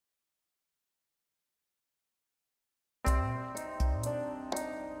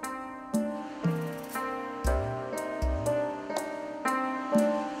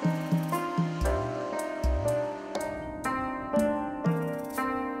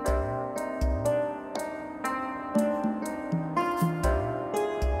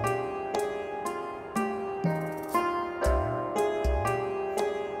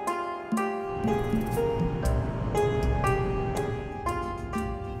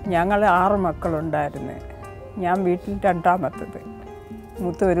ഞങ്ങൾ 6 മക്കളുണ്ടായിരുന്നു. ഞാൻ വീട്ടിൽ രണ്ടാമത്തത്.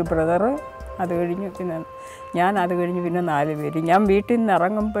 മൂത്ത ഒരു ബ്രദർ, അത് കഴിഞ്ഞ് പിന്നെ ഞാൻ, അത് കഴിഞ്ഞ് പിന്നെ 4 പേര്. ഞാൻ വീട്ടിൽ നിന്ന്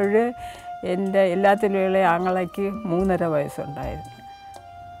ഇറങ്ങുമ്പോൾ എൻ്റെ എല്ലാത്തിലും ഇളയ ആങ്ങളയ്ക്ക് 3.5 വയസ്സുണ്ടായിരുന്നു.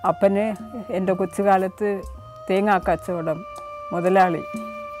 അപ്പന് എൻ്റെ കൊച്ചുകാലത്ത് തേങ്ങാ കച്ചവടം മുതലാളി.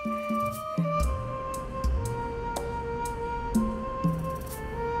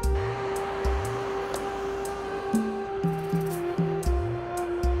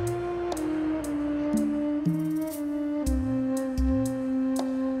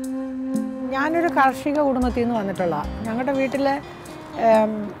 ഞാനൊരു കാർഷിക കുടുംബത്തിൽ നിന്ന് വന്നിട്ടുള്ള, ഞങ്ങളുടെ വീട്ടിലെ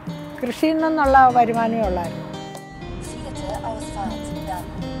കൃഷിയിൽ നിന്നുള്ള വരുമാനമേ ഉള്ളായിരുന്നു.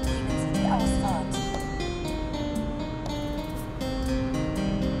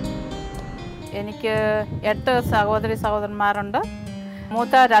 എനിക്ക് 8 സഹോദരി സഹോദരന്മാരുണ്ട്.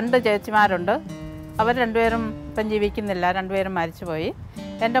 മൂത്ത 2 ചേച്ചിമാരുണ്ട്. അവർ രണ്ടുപേരും ഇപ്പം ജീവിക്കുന്നില്ല, രണ്ടുപേരും മരിച്ചുപോയി.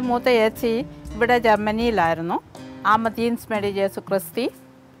 എൻ്റെ മൂത്ത ചേച്ചി ഇവിടെ ജർമ്മനിയിലായിരുന്നു. ആമദീൻസ് മേടി ജേസു ക്രിസ്തി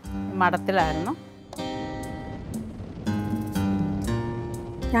മഠത്തിലായിരുന്നു.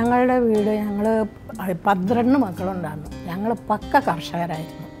 ഞങ്ങളുടെ വീട്, ഞങ്ങൾ 12 മക്കളുണ്ടായിരുന്നു. ഞങ്ങൾ പക്ക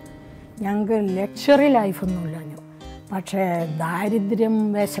കർഷകരായിരുന്നു. ഞങ്ങൾക്ക് ലക്ഷറി ലൈഫൊന്നുമില്ല. പക്ഷേ ദാരിദ്ര്യം,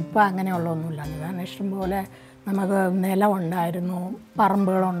 വിശപ്പ് അങ്ങനെയുള്ളതൊന്നുമില്ല. കാരണം ഇഷ്ടംപോലെ നമുക്ക് നിലമുണ്ടായിരുന്നു,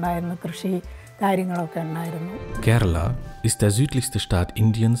 പറമ്പുകളുണ്ടായിരുന്നു, കൃഷി കാര്യങ്ങളൊക്കെ ഉണ്ടായിരുന്നു. Kerala ist der südlichste Staat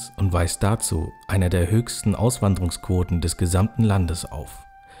Indiens und weist dazu eine der höchsten Auswanderungsquoten des gesamten Landes auf.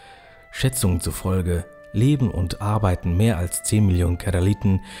 Schätzungen zufolge leben und arbeiten mehr als 10 Millionen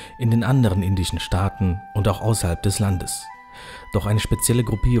Keraliten in den anderen indischen Staaten und auch außerhalb des Landes. Doch eine spezielle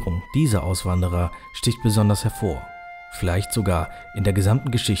Gruppierung dieser Auswanderer sticht besonders hervor, vielleicht sogar in der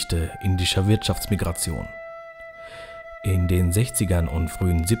gesamten Geschichte indischer Wirtschaftsmigration. In den 60er und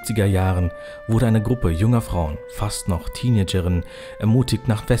frühen 70er Jahren wurde eine Gruppe junger Frauen, fast noch Teenagerinnen, ermutigt,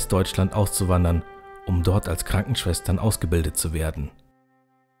 nach Westdeutschland auszuwandern, um dort als Krankenschwestern ausgebildet zu werden.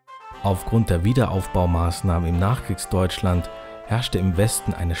 Aufgrund der Wiederaufbaumaßnahmen im Nachkriegsdeutschland herrschte im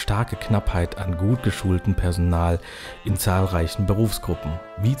Westen eine starke Knappheit an gut geschultem Personal in zahlreichen Berufsgruppen,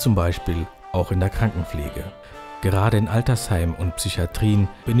 wie zum Beispiel auch in der Krankenpflege. Gerade in Altersheimen und Psychiatrien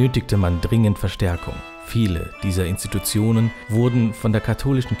benötigte man dringend Verstärkung. Viele dieser Institutionen wurden von der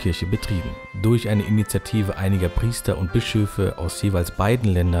katholischen Kirche betrieben. Durch eine Initiative einiger Priester und Bischöfe aus jeweils beiden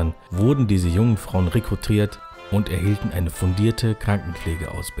Ländern wurden diese jungen Frauen rekrutiert und erhielten eine fundierte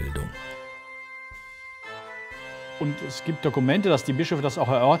Krankenpflegeausbildung. Und es gibt Dokumente, dass die Bischöfe das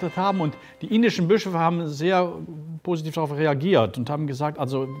auch erörtert haben. Und die indischen Bischöfe haben sehr positiv darauf reagiert und haben gesagt,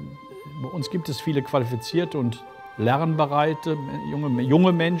 also bei uns gibt es viele qualifizierte und lernbereite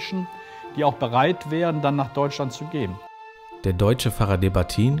junge Menschen, die auch bereit wären, dann nach Deutschland zu gehen. Der deutsche Pfarrer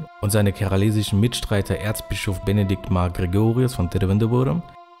Debatin und seine keralesischen Mitstreiter Erzbischof Benedikt Mar Gregorius von Tiruvananthapuram,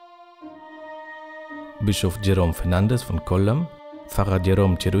 Bischof Jerome Fernandes von Kollam, Pfarrer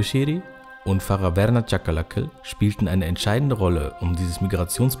Jerome Cherushiri und Pfarrer Werner Chakalakal spielten eine entscheidende Rolle, um dieses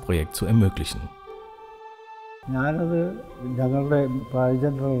Migrationsprojekt zu ermöglichen. ഞാനത് ഞങ്ങളുടെ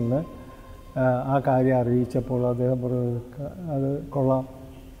പ്രായജനറലിന് ആ കാര്യം അറിയിച്ചപ്പോൾ അദ്ദേഹം അത് കൊള്ളാം,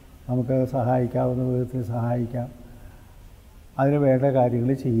 നമുക്ക് സഹായിക്കാവുന്ന വിധത്തിൽ സഹായിക്കാം, അതിന് വേണ്ട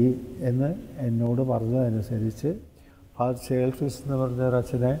കാര്യങ്ങൾ ചെയ്യും എന്ന് എന്നോട് പറഞ്ഞതനുസരിച്ച് ഫാദർ ചേൽഫിസ് എന്ന്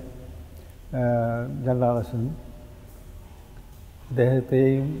പറഞ്ഞൊരച്ഛനെ, രണ്ടാളച്ഛൻ,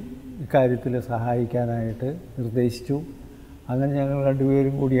 അദ്ദേഹത്തെയും ഇക്കാര്യത്തിൽ സഹായിക്കാനായിട്ട് നിർദ്ദേശിച്ചു. അങ്ങനെ ഞങ്ങൾ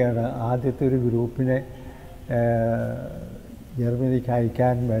രണ്ടുപേരും കൂടിയാണ് ആദ്യത്തെ ഒരു ഗ്രൂപ്പിനെ ജർമ്മനിക്ക്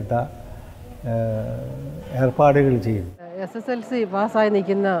അയക്കാൻ വേണ്ട ഏർപ്പാടുകൾ ചെയ്യും. SSLC പാസ്സായി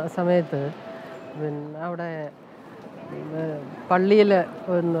നിൽക്കുന്ന സമയത്ത് അവിടെ പള്ളിയിൽ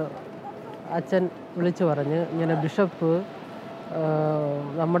ഒന്ന് അച്ഛൻ വിളിച്ചു പറഞ്ഞ്, ഇങ്ങനെ ബിഷപ്പ്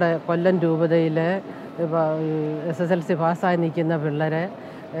നമ്മുടെ കൊല്ലം രൂപതയിലെ SSLC പാസ്സായി നിൽക്കുന്ന പിള്ളേരെ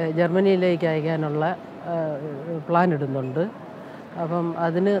ജർമ്മനിയിലേക്ക് അയക്കാനുള്ള പ്ലാൻ ഇടുന്നുണ്ട്. അപ്പം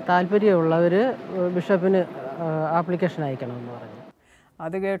അതിന് താല്പര്യമുള്ളവർ ബിഷപ്പിന് ആപ്ലിക്കേഷൻ അയക്കണമെന്ന് പറഞ്ഞു.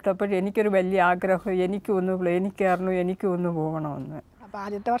 അത് കേട്ടപ്പോൾ എനിക്കൊരു വലിയ ആഗ്രഹം, എനിക്കൊന്ന് പോകണമെന്ന്. അപ്പോൾ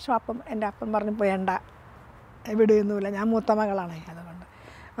ആദ്യത്തെ വർഷം എൻ്റെ അപ്പം പറഞ്ഞു പോയണ്ട, വിടുകയൊന്നുമില്ല, ഞാൻ മൂത്ത മകളാണ്. അതുകൊണ്ട്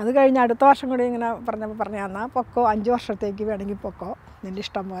അത് കഴിഞ്ഞ് അടുത്ത വർഷം കൂടി ഇങ്ങനെ പറഞ്ഞു എന്നാൽ പൊക്കോ, 5 വർഷത്തേക്ക് വേണമെങ്കിൽ പൊക്കോ, നിൻ്റെ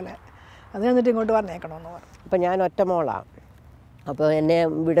ഇഷ്ടം പോലെ, അത് കഴിഞ്ഞിട്ട് ഇങ്ങോട്ട് വന്നേക്കണമെന്ന് പറഞ്ഞു. അപ്പം ഞാൻ ഒറ്റ മോളാണ്, അപ്പോൾ എന്നെ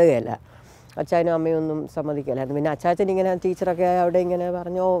വിടുകയില്ല, അച്ചാച്ചനും അമ്മയൊന്നും സമ്മതിക്കില്ലായിരുന്നു. പിന്നെ അച്ചാച്ചൻ ഇങ്ങനെ ടീച്ചറൊക്കെ അവിടെ ഇങ്ങനെ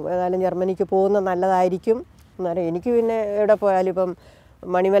പറഞ്ഞു, ഏതായാലും ജർമ്മനിക്ക് പോകുന്നത് നല്ലതായിരിക്കും എന്നറിയാം. എനിക്ക് പിന്നെ എവിടെ പോയാലും ഇപ്പം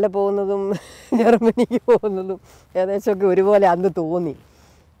മണിമല പോകുന്നതും ജർമ്മനിക്ക് പോകുന്നതും ഏകദേശമൊക്കെ ഒരുപോലെ അന്ന് തോന്നി.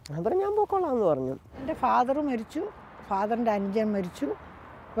 അപ്പം ഞാൻ പോയിക്കൊള്ളാം എന്ന് പറഞ്ഞു. എൻ്റെ ഫാദർ മരിച്ചു, ഫാദറിൻ്റെ അനുജൻ മരിച്ചു.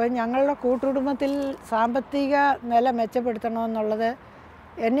 അപ്പോൾ ഞങ്ങളുടെ കൂട്ടുകുടുംബത്തിൽ സാമ്പത്തിക നില മെച്ചപ്പെടുത്തണമെന്നുള്ളത്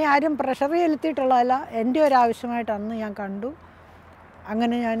എന്നെ ആരും പ്രഷർ ചെലുത്തിയിട്ടുള്ളതല്ല, എൻ്റെ ഒരാവശ്യമായിട്ട് അന്ന് ഞാൻ കണ്ടു.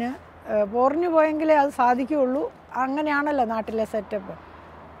 അങ്ങനെ ഞാൻ പോറിന് പോയെങ്കിലേ അത് സാധിക്കുകയുള്ളൂ. അങ്ങനെയാണല്ലോ നാട്ടിലെ സെറ്റപ്പ്.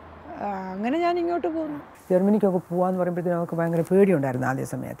 അങ്ങനെ ഞാൻ ഇങ്ങോട്ട് പോകുന്നു. ജർമ്മനിക്കൊക്കെ പോകാമെന്ന് പറയുമ്പോഴത്തേനും അവർക്ക് ഭയങ്കര പേടിയുണ്ടായിരുന്നു ആദ്യ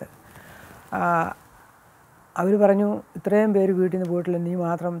സമയത്ത്. അവർ പറഞ്ഞു, ഇത്രയും പേര് വീട്ടിൽ നിന്ന് പോയിട്ടില്ല, നീ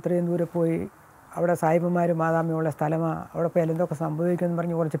മാത്രം ഇത്രയും ദൂരെ പോയി, അവിടെ സായിപ്പന്മാരും മാതാമ്മയുള്ള സ്ഥലമാണ്, അവിടെ പോയാൽ എന്തൊക്കെ സംഭവിക്കുമെന്ന്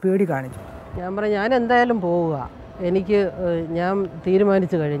പറഞ്ഞ് കുറച്ച് പേടി കാണിച്ചു. ഞാൻ പറഞ്ഞു, ഞാൻ എന്തായാലും പോവുക, എനിക്ക് ഞാൻ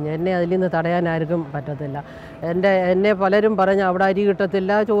തീരുമാനിച്ചു കഴിഞ്ഞു, എന്നെ അതിൽ നിന്ന് തടയാൻ ആർക്കും പറ്റത്തില്ല. എന്നെ പലരും പറഞ്ഞു അവിടെ അരി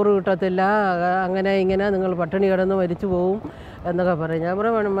കിട്ടത്തില്ല, ചോറ് കിട്ടത്തില്ല, അങ്ങനെ ഇങ്ങനെ നിങ്ങൾ പട്ടിണി കിടന്ന് മരിച്ചു പോവും എന്നൊക്കെ പറയും. ഞാൻ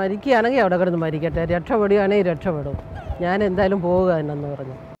പറഞ്ഞു, മരിക്കുകയാണെങ്കിൽ അവിടെ കിടന്ന് മരിക്കട്ടെ, രക്ഷപ്പെടുകയാണെങ്കിൽ രക്ഷപ്പെടും, ഞാൻ എന്തായാലും പോവുക എന്നു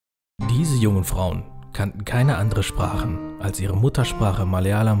പറഞ്ഞു. Diese jungen Frauen kannten keine andere Sprachen als ihre Muttersprache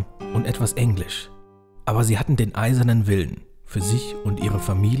Malayalam und etwas Englisch. Aber sie hatten den eisernen Willen, für sich und ihre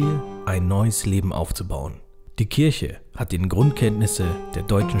Familie ein neues Leben aufzubauen. Die Kirche hat ihnen Grundkenntnisse der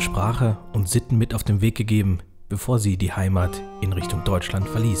deutschen Sprache und Sitten mit auf den Weg gegeben, bevor sie die Heimat in Richtung Deutschland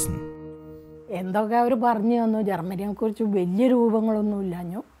verließen. എന്തൊക്കെ അവർ പറഞ്ഞു തന്നു. ജർമ്മനിയെക്കുറിച്ച് വലിയ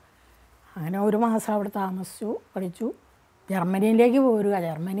രൂപങ്ങളൊന്നുമില്ലാഞ്ഞു. അങ്ങനെ ഒരു മാസം അവിടെ താമസിച്ചു, പഠിച്ചു. ജർമ്മനിയിലേക്ക് പോരുക.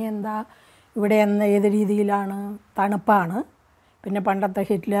 ജർമ്മനി എന്താ, ഇവിടെ ഏത് രീതിയിലാണ്, തണുപ്പാണ്, പിന്നെ പണ്ടത്തെ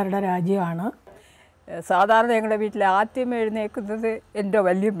ഹിറ്റ്ലറുടെ രാജ്യമാണ്. സാധാരണ ഞങ്ങളുടെ വീട്ടിൽ ആദ്യം എഴുന്നേൽക്കുന്നത് എൻ്റെ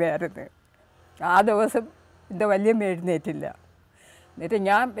വല്യമ്മയായിരുന്നു. ആ ദിവസം എൻ്റെ വല്യമ്മ എഴുന്നേറ്റില്ല. എന്നിട്ട്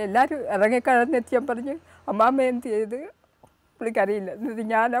ഞാൻ എല്ലാവരും ഇറങ്ങിക്കഴന്നെത്തി ഞാൻ പറഞ്ഞു, അമ്മാമ്മ എന്ത് ചെയ്ത് പുള്ളിക്കറിയില്ല. എന്നിട്ട്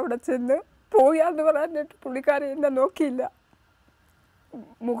ഞാൻ അവിടെ ചെന്ന് പോയാന്ന് പറഞ്ഞിട്ട് പുള്ളിക്കാരി എന്നെ നോക്കിയില്ല,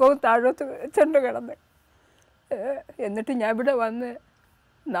 മുഖവും താഴോട്ട് ചെണ്ട് കിടന്ന്. എന്നിട്ട് ഞാൻ ഇവിടെ വന്ന്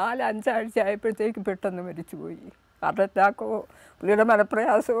 4-5 ആഴ്ച ആയപ്പോഴത്തേക്ക് പെട്ടെന്ന് മരിച്ചുപോയി. ഹാർട്ട് അറ്റാക്കോ പുള്ളിയുടെ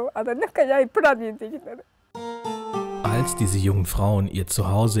മനപ്രയാസമോ അതൊക്കെ ഞാൻ ഇപ്പോഴാണ് ചിന്തിക്കുന്നത്. Als diese jungen Frauen ihr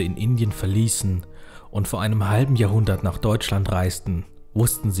Zuhause in Indien verließen und vor einem halben Jahrhundert nach Deutschland reisten,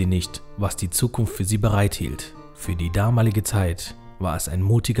 wussten sie nicht, was die Zukunft für sie bereithielt. Für die damalige Zeit war es ein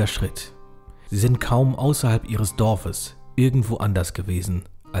mutiger Schritt. Sie sind kaum außerhalb ihres Dorfes irgendwo anders gewesen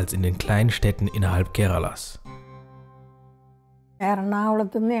als in den kleinen Städten innerhalb Keralas.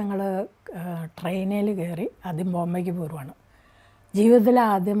 എറണാകുളത്ത് നിന്ന് ഞങ്ങൾ ട്രെയിനിൽ കയറി ആദ്യം ബോംബെക്ക് പോരുവാണ്. ജീവിതത്തിൽ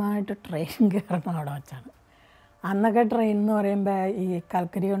ആദ്യമായിട്ട് train കയറുന്ന അവിടെ വെച്ചാണ്. അന്നൊക്കെ ട്രെയിൻ എന്ന് പറയുമ്പോൾ ഈ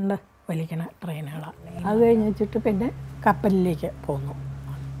കൽക്കരി കൊണ്ട് വലിക്കണ ട്രെയിനുകളാണ്. അത് കഴിഞ്ഞ് വെച്ചിട്ട് പിന്നെ കപ്പലിലേക്ക് പോന്നു.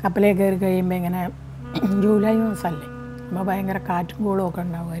 കപ്പലിൽ കയറി കഴിയുമ്പോൾ ഇങ്ങനെ ജൂലൈ മാസമല്ലേ, അപ്പോൾ ഭയങ്കര കാറ്റും കൂളും ഒക്കെ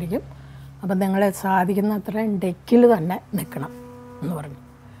ഉണ്ടാകുമായിരിക്കും. അപ്പം നിങ്ങളെ സാധിക്കുന്ന അത്രയും ഡെക്കിൽ തന്നെ നിൽക്കണം എന്ന് പറഞ്ഞു.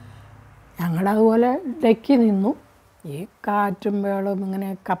 ഞങ്ങളതുപോലെ ഡെക്കിൽ നിന്നു. ഈ കാറ്റും വേളും ഇങ്ങനെ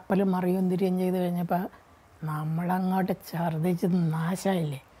കപ്പൽ മറിയും തിരിയും ചെയ്ത് കഴിഞ്ഞപ്പോൾ നമ്മളങ്ങോട്ട് ഛർദ്ദിച്ച്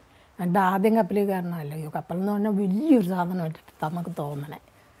നാശമായില്ലേ. എന്നിട്ട് ആദ്യം കപ്പലിൽ കയറണമല്ലോ, ഈ കപ്പൽ എന്ന് പറഞ്ഞാൽ വലിയൊരു സാധനം ഇട്ടിട്ട് നമുക്ക് തോന്നണേ,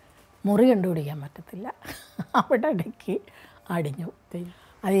 മുറി കണ്ടുപിടിക്കാൻ പറ്റത്തില്ല. അവിടെ ഇടയ്ക്ക് അടിഞ്ഞു.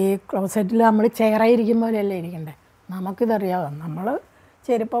 അത് ഈ ക്ലോസറ്റിൽ നമ്മൾ ചെയറായിരിക്കും പോലെയല്ലേ ഇരിക്കണ്ടേ. നമുക്കിതറിയാമോ, നമ്മൾ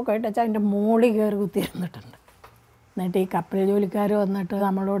ചെരുപ്പൊക്കെ ഇട്ടുവെച്ചാൽ അതിൻ്റെ മുകളിൽ കയറി കുത്തിയിരുന്നിട്ടുണ്ട്. എന്നിട്ട് ഈ കപ്പൽ ജോലിക്കാർ വന്നിട്ട്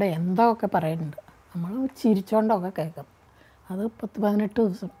നമ്മളോട് എന്തൊക്കെ പറയുന്നുണ്ട്, നമ്മൾ ചിരിച്ചോണ്ടൊക്കെ കേൾക്കും. അത് 10-18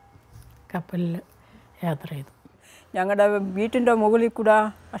 ദിവസം കപ്പലിൽ യാത്ര ചെയ്തു. ഞങ്ങളുടെ വീട്ടിൻ്റെ മുകളിൽ കൂടെ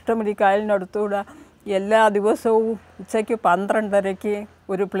അഷ്ടമുടി കായലിനടുത്തുകൂടെ എല്ലാ ദിവസവും ഉച്ചയ്ക്ക് 12:30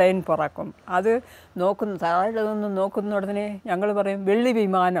 ഒരു പ്ലെയിൻ പറക്കും. അത് നോക്കുന്നു, താഴെ നിന്ന് നോക്കുന്ന ഉടനെ ഞങ്ങൾ പറയും വെള്ളി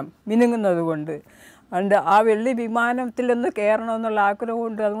വിമാനം മിനുങ്ങുന്നത് കൊണ്ട്. അതുകൊണ്ട് ആ വെള്ളി വിമാനത്തിലൊന്ന് കയറണമെന്നുള്ള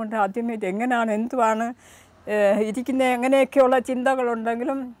ആഗ്രഹമുണ്ട്. അതുകൊണ്ട് ആദ്യമേ എങ്ങനെയാണ് എന്തുവാണ് ഇരിക്കുന്നത് എങ്ങനെയൊക്കെയുള്ള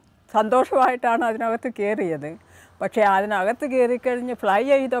ചിന്തകളുണ്ടെങ്കിലും സന്തോഷമായിട്ടാണ് അതിനകത്ത് കയറിയത്. പക്ഷേ അതിനകത്ത് കയറിക്കഴിഞ്ഞ് ഫ്ലൈ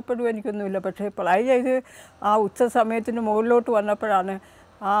ചെയ്തപ്പോഴും എനിക്കൊന്നുമില്ല. പക്ഷേ ഫ്ലൈ ചെയ്ത് ആ ഉച്ച സമയത്തിന് മുകളിലോട്ട് വന്നപ്പോഴാണ്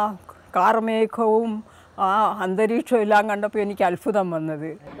ആ കാർമേഘവും ആ അന്തരീക്ഷവും എല്ലാം കണ്ടപ്പോൾ എനിക്ക് അത്ഭുതം വന്നത്.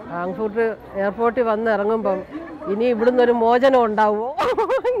 ഫ്രാങ്ക്ഫർട്ട് എയർപോർട്ടിൽ വന്ന് ഇറങ്ങുമ്പം ഇനി ഇവിടുന്ന് ഒരു മോചനം ഉണ്ടാവുമോ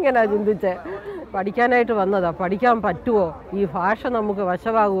ഇങ്ങനെ ചിന്തിച്ച് പഠിക്കാനായിട്ട് വന്നതാണ്. പഠിക്കാൻ പറ്റുമോ, ഈ ഭാഷ നമുക്ക്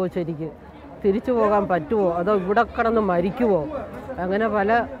വശമാകുമോ, ശരിക്കും തിരിച്ചു പോകാൻ പറ്റുമോ, അതോ ഇവിടെ കിടന്ന് മരിക്കുമോ, അങ്ങനെ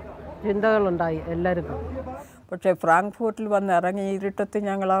പല ചിന്തകളുണ്ടായി എല്ലാവർക്കും. പക്ഷേ ഫ്രാങ്ക്ഫർട്ടിൽ വന്ന് ഇറങ്ങി ഇരുട്ടത്ത്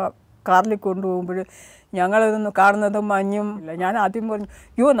ഞങ്ങൾ ആ കാറിൽ കൊണ്ടുപോകുമ്പോൾ ഞങ്ങളിതൊന്ന് കാണുന്നത് മഞ്ഞും ഇല്ല. ഞാൻ ആദ്യം പറഞ്ഞു,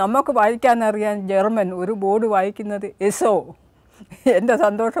 യോ നമുക്ക് വായിക്കാനറിയാൻ ജർമ്മൻ, ഒരു ബോർഡ് വായിക്കുന്നത് എസോ. എൻ്റെ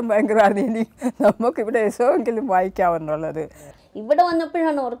സന്തോഷം ഭയങ്കരമാണ്, ഇനി നമുക്കിവിടെ എസോ എങ്കിലും വായിക്കാമെന്നുള്ളത്. ഇവിടെ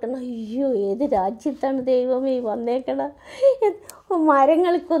വന്നപ്പോഴാണ് ഓർക്കുന്നത്, അയ്യോ ഏത് രാജ്യത്താണ് ദൈവമേ വന്നേക്കണ,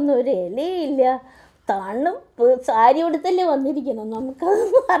 മരങ്ങൾക്കൊന്നും ഒരു ഇലയില്ല, തണുപ്പ്, സാരി ഉടുത്തല്ലേ വന്നിരിക്കണം,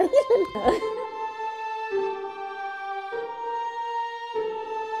 നമുക്കതൊന്നും അറിയില്ലല്ലോ.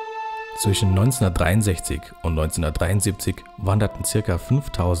 Zwischen 1963 und 1973 wanderten ca.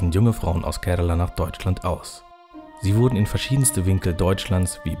 5000 junge Frauen aus Kerala nach Deutschland aus. Sie wurden in verschiedenste Winkel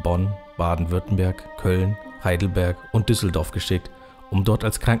Deutschlands wie Bonn, Baden-Württemberg, Köln, Heidelberg und Düsseldorf geschickt, um dort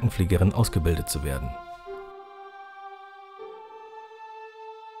als Krankenpflegerin ausgebildet zu werden.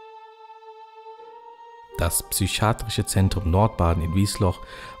 Das Psychiatrische Zentrum Nordbaden in Wiesloch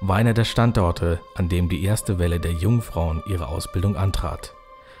war einer der Standorte, an dem die erste Welle der Jungfrauen ihre Ausbildung antrat.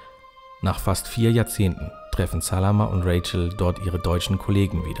 Nach fast 4 Jahrzehnten treffen Salama und Rachel dort ihre deutschen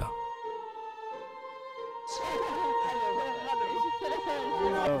Kollegen wieder.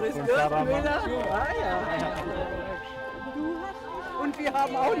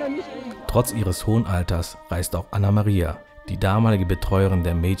 Trotz ihres hohen Alters reist auch Anna-Maria, die damalige Betreuerin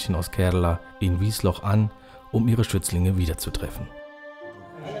der Mädchen aus Kerala, in Wiesloch an, um ihre Schützlinge wiederzutreffen.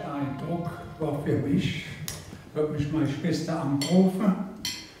 Ein Druck war für mich, hat mich meine Schwester angerufen,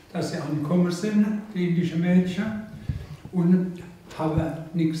 dass sie angekommen sind, die indischen Mädchen, und habe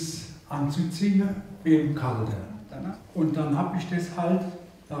nichts anzuziehen, wie im Kalten. Und dann habe ich das halt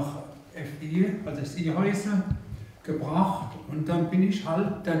nach FI, also Seehäuser, gebracht, und dann bin ich halt,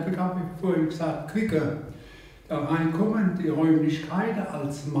 dann habe ich vorhin gesagt, Küche, da reinkommen die Räumlichkeiten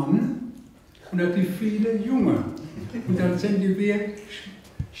als Mann und dann die vielen Junge. Und dann sind die Wege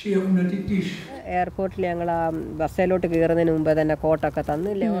schier unter die Tisch. എയർപോർട്ടിൽ ഞങ്ങൾ ആ ബസ്സിലോട്ട് കയറുന്നതിന് മുമ്പ് തന്നെ കോട്ടൊക്കെ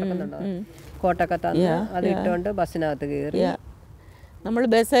തന്നില്ലേ, ഓർക്കുന്നുണ്ടോ? കോട്ടൊക്കെ തന്ന് അത് ഇട്ടുകൊണ്ട് ബസ്സിനകത്ത് കയറി. നമ്മൾ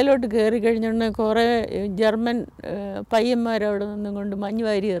ബസ്സിലോട്ട് കയറി കഴിഞ്ഞുകൊണ്ട് കുറേ ജർമ്മൻ പയ്യന്മാരവിടെ നിന്നും കൊണ്ട് മഞ്ഞ്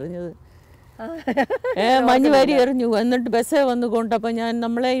വാരി എറിഞ്ഞത്. മഞ്ഞ് വാരി എറിഞ്ഞു. എന്നിട്ട് ബസ്സേ വന്ന് കൊണ്ടപ്പോൾ ഞാൻ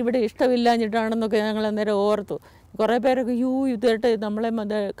നമ്മളെ ഇവിടെ ഇഷ്ടമില്ലാഞ്ഞിട്ടാണെന്നൊക്കെ ഞങ്ങൾ അന്നേരം ഓർത്തു. കുറേ പേരൊക്കെ ഇതേട്ട് നമ്മളെ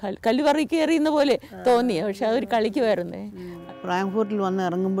കല്ലുവറിക്ക് എറിയുന്ന പോലെ തോന്നി. പക്ഷെ അതൊരു കളിക്കുമായിരുന്നേ. ഫ്രാങ്ക്ഫർട്ടിൽ വന്ന്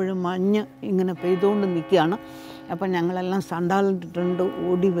ഇറങ്ങുമ്പോഴും മഞ്ഞ് ഇങ്ങനെ പെയ്തുകൊണ്ട് നിൽക്കുകയാണ്. അപ്പം ഞങ്ങളെല്ലാം സണ്ടാലിട്ടിട്ടുണ്ട്,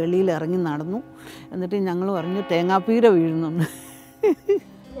 ഓടി വെളിയിൽ ഇറങ്ങി നടന്നു. എന്നിട്ട് ഞങ്ങൾ പറഞ്ഞു തേങ്ങാപ്പീര വീഴുന്നുണ്ട്.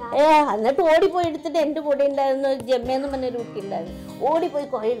 എന്നിട്ട് ഓടിപ്പോയി എടുത്തിട്ട് എൻ്റെ കൂടെ ഉണ്ടായിരുന്ന ജമ്മയെന്ന് പറഞ്ഞൊരു കുട്ടി ഉണ്ടായിരുന്നു. ഓടിപ്പോയി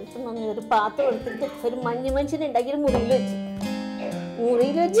കുറെ എടുത്തു ഒരു പാത്രം എടുത്തിട്ട് ഒരു മഞ്ഞ് മനുഷ്യനെ ഉണ്ടാക്കി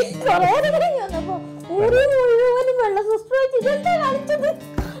മുറിയിൽ വെച്ച് കുറേ വന്നപ്പോ മുറി മുഴുവനും വെള്ള സിസ്റ്റർ വെച്ച് ഇതെന്താ കാണിച്ചത്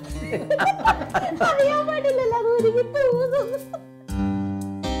അറിയാൻ പാടില്ലല്ലോ. അത് ഒരുങ്ങിട്ട്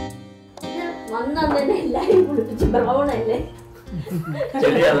വന്നാ തന്നെ എല്ലാരും കുളിപ്പിച്ച് ബ്രൗൺ അല്ലേ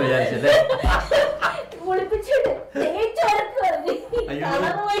കുളിപ്പിച്ചിട്ട്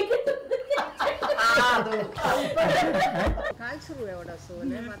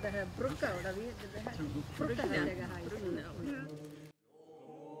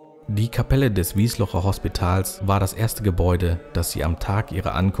Die Kapelle des Wieslocher Hospitals war das erste Gebäude, das sie am Tag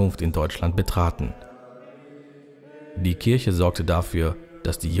ihrer Ankunft in Deutschland betraten. Die Kirche sorgte dafür,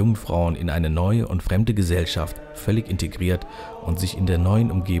 dass die jungen Frauen in eine neue und fremde Gesellschaft völlig integriert und sich in der neuen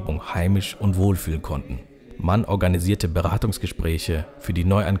Umgebung heimisch und wohlfühlen konnten. Man organisierte Beratungsgespräche für die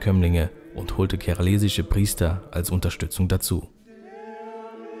Neuankömmlinge und holte keralesische Priester als Unterstützung dazu.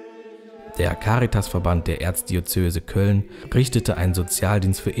 Der Caritasverband der Erzdiözese Köln richtete einen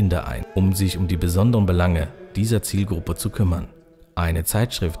Sozialdienst für Inder ein, um sich um die besonderen Belange dieser Zielgruppe zu kümmern. Eine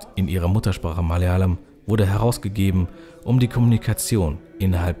Zeitschrift in ihrer Muttersprache Malayalam wurde herausgegeben, um die Kommunikation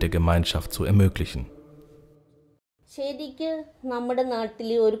innerhalb der Gemeinschaft zu ermöglichen. ശരിക്കും നമ്മുടെ നാട്ടിൽ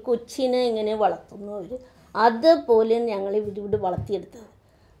ഒരു കൊച്ചിനെ എങ്ങനെ വളർത്തുന്നവർ അതുപോലെ ഞങ്ങൾ ഇവിടെ വളർത്തിയെടുത്തത്.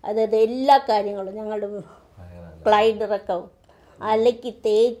 അതായത് എല്ലാ കാര്യങ്ങളും ഞങ്ങളുടെ ക്ലൈഡറൊക്കെ അലക്കി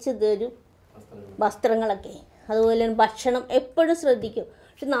തേച്ച് തരും, വസ്ത്രങ്ങളൊക്കെ, അതുപോലെ ഭക്ഷണം എപ്പോഴും ശ്രദ്ധിക്കും.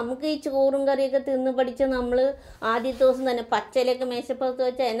 പക്ഷെ നമുക്ക് ഈ ചോറും കറിയൊക്കെ തിന്ന് പഠിച്ച് നമ്മൾ ആദ്യത്തെ ദിവസം തന്നെ പച്ചലൊക്കെ മേശപ്പുറത്ത്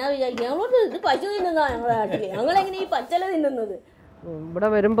വെച്ചാൽ എന്നാ വിചാരിക്കും, ഞങ്ങളോട് ഇത് പശു തിന്നുന്നതാണ് ഞങ്ങളുടെ നാട്ടിൽ, ഞങ്ങളെങ്ങനെ ഈ പച്ചല തിന്നുന്നത്. ഇവിടെ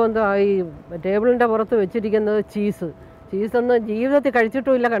വരുമ്പോൾ എന്താ ഈ ടേബിളിൻ്റെ പുറത്ത് വെച്ചിരിക്കുന്നത് ചീസൊന്നും ജീവിതത്തിൽ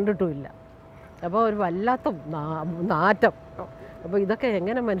കഴിച്ചിട്ടുമില്ല കണ്ടിട്ടുമില്ല. അപ്പോൾ ഒരു വല്ലാത്ത നാറ്റം. അപ്പോൾ ഇതൊക്കെ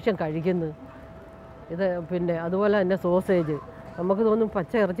എങ്ങനെ മനുഷ്യൻ കഴിക്കുന്നു? ഇത് പിന്നെ അതുപോലെ തന്നെ സോസേജ്, നമുക്ക് തോന്നും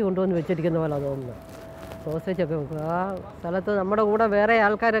പച്ച ഇറച്ചി കൊണ്ടുവന്ന് വെച്ചിരിക്കുന്ന പോലെ തോന്നുന്നു. സോസേജൊക്കെ ആ സ്ഥലത്ത് നമ്മുടെ കൂടെ വേറെ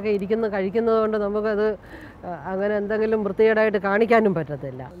ആൾക്കാരൊക്കെ കഴിക്കുന്നത് കൊണ്ട് നമുക്കത് അങ്ങനെ എന്തെങ്കിലും വൃത്തികേടായിട്ട് കാണിക്കാനും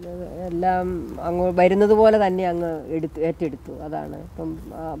പറ്റത്തില്ല. എല്ലാം അങ്ങ് വരുന്നത് പോലെ തന്നെ അങ്ങ് ഏറ്റെടുത്തു. അതാണ് ഇപ്പം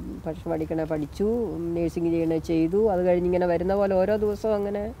ഭക്ഷണം പഠിക്കണേ പഠിച്ചു, നേഴ്സിംഗ് ചെയ്യണേ ചെയ്തു. അത് കഴിഞ്ഞിങ്ങനെ വരുന്ന പോലെ ഓരോ ദിവസവും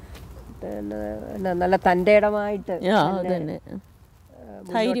അങ്ങനെ നല്ല തൻ്റെ ഇടമായിട്ട്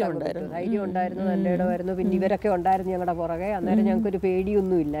ധൈര്യം ഉണ്ടായിരുന്നു, തൻ്റെ ഇടമായിരുന്നു. പിന്നെ ഇവരൊക്കെ ഉണ്ടായിരുന്നു ഞങ്ങളുടെ പുറകെ. അന്നേരം ഞങ്ങൾക്കൊരു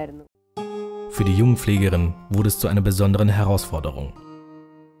പേടിയൊന്നും ഇല്ലായിരുന്നു. Für die jungen Pflegerinnen wurde es zu einer besonderen Herausforderung.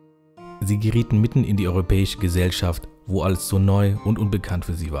 Sie gerieten mitten in die europäische Gesellschaft, wo alles so neu und unbekannt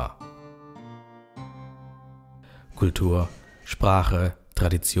für sie war. Kultur, Sprache,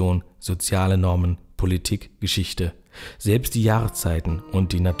 Tradition, soziale Normen, Politik, Geschichte, selbst die Jahreszeiten und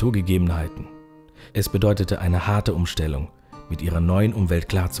die Naturgegebenheiten. Es bedeutete eine harte Umstellung, mit ihrer neuen Umwelt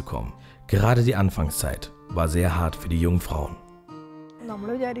klarzukommen. Gerade die Anfangszeit war sehr hart für die jungen Frauen. നമ്മൾ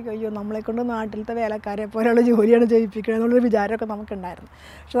വിചാരിക്കും അയ്യോ നമ്മളെക്കൊണ്ട് നാട്ടിലത്തെ വേലക്കാരെ പോലെയുള്ള ജോലിയാണ് ചെയ്യിപ്പിക്കുക എന്നുള്ളൊരു വിചാരമൊക്കെ നമുക്കുണ്ടായിരുന്നു.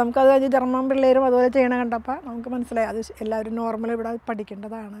 പക്ഷെ നമുക്കത് കഴിഞ്ഞ് ജർമ്മൻ പിള്ളേരും അതുപോലെ ചെയ്യണ കണ്ടപ്പോൾ നമുക്ക് മനസ്സിലായി അത് എല്ലാവരും നോർമൽ ഇവിടെ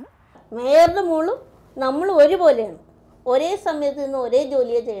പഠിക്കേണ്ടതാണ്. മേയറുടെ മോളും നമ്മൾ ഒരുപോലെയാണ്, ഒരേ സമയത്ത് നിന്ന് ഒരേ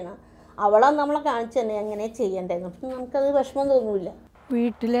ജോലിയെ ചെയ്യണം. അവളാ നമ്മളെ കാണിച്ചു തന്നെ എങ്ങനെ ചെയ്യേണ്ടതെന്ന്. അപ്പം നമുക്കത് വിഷമം തോന്നില്ല.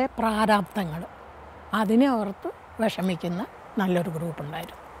 വീട്ടിലെ പ്രാരാബ്ദങ്ങൾ അതിനെ ഓർത്ത് വിഷമിക്കുന്ന നല്ലൊരു ഗ്രൂപ്പ്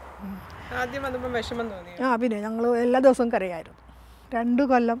ഉണ്ടായിരുന്നു. ആദ്യം വന്നപ്പോൾ വിഷമം തോന്നി? പിന്നെ ഞങ്ങൾ എല്ലാ ദിവസവും കരയായിരുന്നു. 2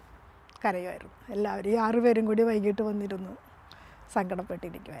 കൊല്ലം കരയുമായിരുന്നു. എല്ലാവരും 6 പേരും കൂടി വൈകിട്ട് വന്നിരുന്നു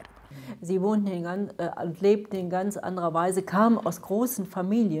സങ്കടപ്പെട്ടിരിക്കുമായിരുന്നു. Sie lebten in ganz anderer Weise, kamen aus großen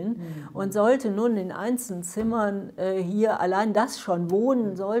Familien und sollten nun in einzelnen Zimmern hier allein das schon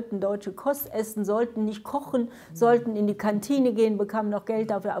wohnen, sollten deutsche Kost essen, sollten nicht kochen, sollten in die Kantine gehen, bekamen noch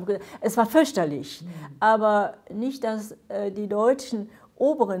Geld dafür. Es war fürchterlich, aber nicht, dass die Deutschen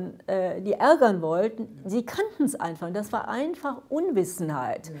Oberen die ärgern wollten, sie kannten es einfach. Das war einfach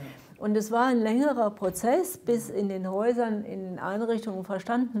Unwissenheit. Und es war ein längerer Prozess, bis in den Häusern, in den Einrichtungen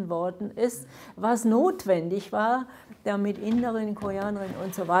verstanden worden ist, was notwendig war, damit Inderinnen, Koreanerinnen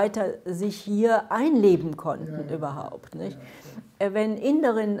und so weiter sich hier einleben konnten überhaupt. Nicht? Wenn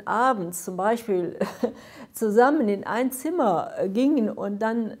Inderinnen abends zum Beispiel zusammen in ein Zimmer gingen und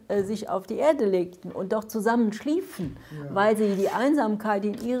dann sich auf die Erde legten und dort zusammen schliefen, weil sie die Einsamkeit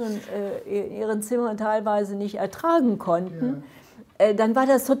in ihren Zimmern teilweise nicht ertragen konnten, dann war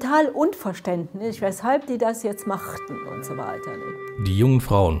das total unverständlich, weshalb die das jetzt machten und so weiter. Die jungen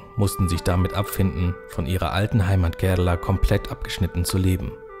Frauen mussten sich damit abfinden, von ihrer alten Heimat Kerala komplett abgeschnitten zu leben.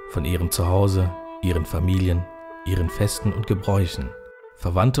 Von ihrem Zuhause, ihren Familien, ihren Festen und Gebräuchen.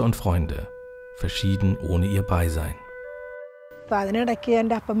 Verwandte und Freunde, verschieden ohne ihr Beisein. അപ്പോൾ അതിനിടയ്ക്ക്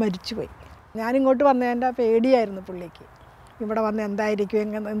എൻ്റെ അപ്പം മരിച്ചുപോയി. ഞാനിങ്ങോട്ട് വന്നതിൻ്റെ പേടിയായിരുന്നു പുള്ളിക്ക്. ഇവിടെ വന്ന്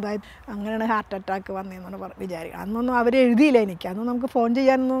എന്തായിരിക്കും എന്തായി അങ്ങനെയാണ് ഹാർട്ട് അറ്റാക്ക് വന്നതെന്നാണ് വിചാരിക്കുക. അന്നൊന്നും അവർ എഴുതിയില്ല എനിക്ക്. അന്ന് നമുക്ക് ഫോൺ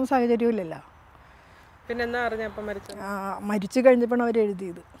ചെയ്യാനൊന്നും സാഹചര്യമില്ലല്ലോ. പിന്നെ എന്നാ അറിഞ്ഞപ്പം മരിച്ചു കഴിഞ്ഞപ്പോഴാണ് അവർ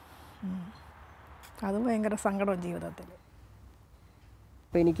എഴുതിയത്. അത് ഭയങ്കര സങ്കടം ജീവിതത്തിൽ.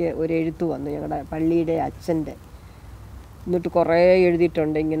 അപ്പോൾ എനിക്ക് ഒരു എഴുത്ത് വന്നു ഞങ്ങളുടെ പള്ളിയുടെ അച്ഛൻ്റെ. എന്നിട്ട് കുറേ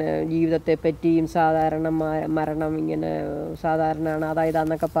എഴുതിയിട്ടുണ്ട് ഇങ്ങനെ ജീവിതത്തെ പറ്റിയും സാധാരണ മരണം ഇങ്ങനെ സാധാരണയാണ് അതായത്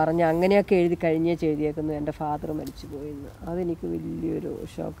എന്നൊക്കെ പറഞ്ഞ് അങ്ങനെയൊക്കെ എഴുതി എഴുതിയേക്കുന്നു. എൻ്റെ ഫാദർ മരിച്ചു പോയിന്ന്. അതെനിക്ക് വലിയൊരു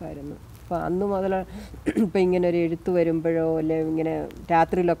ഷോക്കായിരുന്നു. അപ്പോൾ അന്ന് മുതൽ ഇപ്പം ഇങ്ങനെ ഒരു എഴുത്ത് വരുമ്പോഴോ അല്ലെങ്കിൽ ഇങ്ങനെ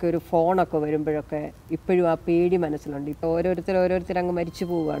രാത്രിയിലൊക്കെ ഒരു ഫോണൊക്കെ വരുമ്പോഴൊക്കെ ഇപ്പോഴും ആ പേടി മനസ്സിലുണ്ട്. ഇപ്പോൾ ഓരോരുത്തർ അങ്ങ് മരിച്ചു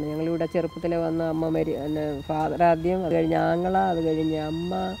പോവുകയാണ്. ഞങ്ങളിവിടെ ചെറുപ്പത്തിൽ വന്ന അമ്മ ഫാദർ ആദ്യം, അത് കഴിഞ്ഞ് ആങ്ങള, അത് കഴിഞ്ഞ്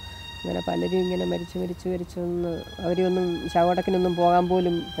അമ്മ, അങ്ങനെ പലരും ഇങ്ങനെ മരിച്ചൊന്ന് അവരെയൊന്നും ശവടക്കിനൊന്നും പോകാൻ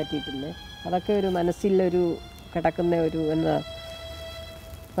പോലും പറ്റിയിട്ടില്ലേ. അതൊക്കെ ഒരു മനസ്സിലൊരു കിടക്കുന്ന ഒരു എന്താ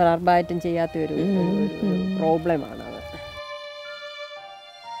പ്രാർഭായറ്റം ചെയ്യാത്ത ഒരു പ്രോബ്ലമാണ് അത്.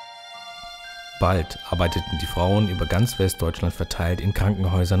 Bald arbeiteten die Frauen über ganz Westdeutschland verteilt in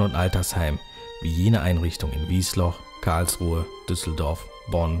Krankenhäusern und Altersheimen, wie jene Einrichtung in Wiesloch, Karlsruhe, Düsseldorf,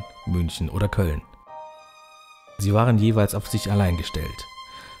 Bonn, München oder Köln. Sie waren jeweils auf sich allein gestellt.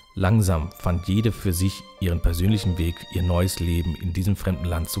 Langsam fand jede für sich ihren persönlichen Weg, ihr neues Leben in diesem fremden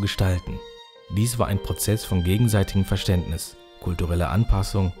Land zu gestalten. Dies war ein Prozess von gegenseitigem Verständnis, kultureller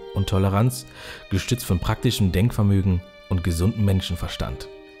Anpassung und Toleranz, gestützt von praktischem Denkvermögen und gesundem Menschenverstand.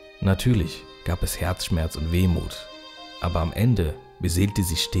 Natürlich gab es Herzschmerz und Wehmut, aber am Ende beseelte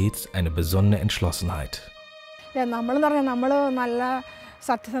sie stets eine besonnene Entschlossenheit. നമ്മളെന്ന് പറഞ്ഞാൽ നമ്മൾ നല്ല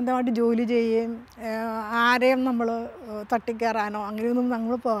സത്യസന്ധമായിട്ട് ജോലി ചെയ്യുകയും ആരെയും നമ്മൾ തട്ടിക്കയറാനോ അങ്ങനെയൊന്നും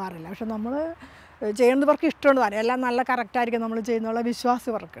നമ്മൾ പോകാറില്ല. പക്ഷെ നമ്മൾ ചെയ്യുന്നത് ഇവർക്ക് ഇഷ്ടമുണ്ട് തന്നെ, എല്ലാം നല്ല കറക്റ്റായിരിക്കും നമ്മൾ ചെയ്യുന്നുള്ള വിശ്വാസം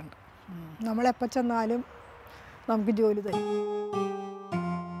ഇവർക്കുണ്ട്. നമ്മളെപ്പോൾ ചെന്നാലും നമുക്ക് ജോലി തരും.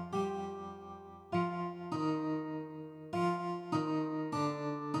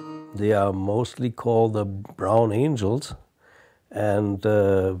 They are mostly called the brown angels, and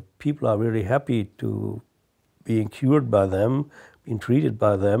people are really happy to being cured by them, being treated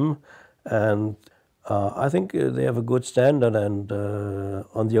by them, and I think they have a good standard. And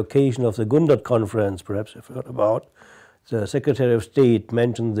on the occasion of the Gundert conference, perhaps you've heard about, the Secretary of State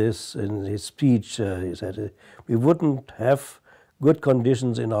mentioned this in his speech. He said we wouldn't have good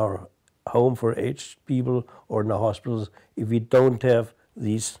conditions in our home for aged people or in our hospitals if we don't have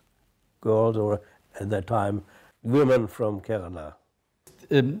these girls, or at that time women from Kerala.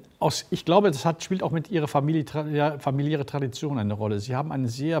 Ich glaube, das spielt auch mit ihrer familiäre Tradition eine Rolle. Sie haben eine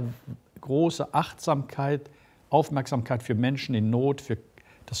sehr große Achtsamkeit, Aufmerksamkeit für Menschen in Not, für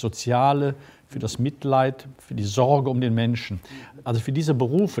das Soziale, für das Mitleid, für die Sorge um den Menschen. Also für diese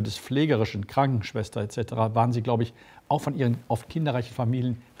Berufe des Pflegerischen, Krankenschwester etc. waren sie, glaube ich, auch von ihren oft kinderreichen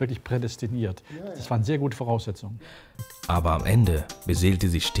Familien wirklich prädestiniert. Das waren sehr gute Voraussetzungen. Aber am Ende beseelte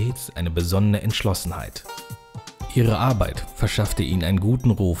sie stets eine besonnene Entschlossenheit. Ihre Arbeit verschaffte ihnen einen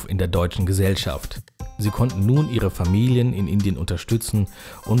guten Ruf in der deutschen Gesellschaft. Sie konnten nun ihre Familien in Indien unterstützen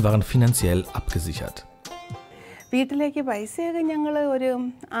und waren finanziell abgesichert. വീട്ടിലേക്ക് പൈസയൊക്കെ ഞങ്ങൾ ഒരു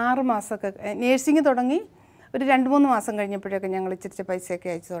 6 മാസമൊക്കെ nursing തുടങ്ങി ഒരു 2-3 മാസം കഴിഞ്ഞപ്പോഴൊക്കെ ഞങ്ങൾ ഇച്ചിരി പൈസയൊക്കെ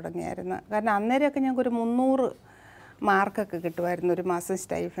അയച്ചു തുടങ്ങിയായിരുന്നു. കാരണം അന്നേരമൊക്കെ ഞങ്ങൾക്ക് ഒരു 300 മാർക്കൊക്കെ കിട്ടുമായിരുന്നു ഒരു മാസം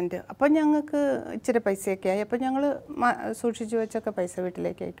സ്റ്റൈഫൻഡ്. അപ്പം ഞങ്ങൾക്ക് ഇച്ചിരി പൈസയൊക്കെ ആയി. അപ്പം ഞങ്ങൾ സൂക്ഷിച്ചു വെച്ചൊക്കെ പൈസ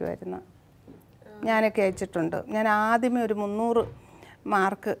വീട്ടിലേക്ക് അയക്കുമായിരുന്നു. ഞാനൊക്കെ അയച്ചിട്ടുണ്ട്. ഞാൻ ആദ്യമേ ഒരു 300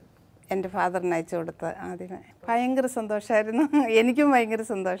 മാർക്ക് എൻ്റെ ഫാദറിന് അയച്ചു കൊടുത്ത ആദ്യമേ. ഭയങ്കര സന്തോഷമായിരുന്നു. എനിക്കും ഭയങ്കര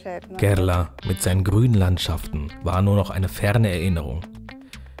സന്തോഷമായിരുന്നു. Kerala mit seinen grünen Landschaften war nur noch eine ferne Erinnerung.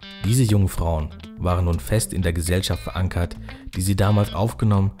 Diese jungen Frauen waren nun fest in der Gesellschaft verankert, die sie damals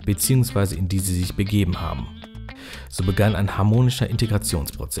aufgenommen bzw. in die sie sich begeben haben. So begann ein harmonischer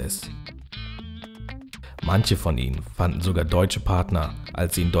Integrationsprozess. Manche von ihnen fanden sogar deutsche Partner, als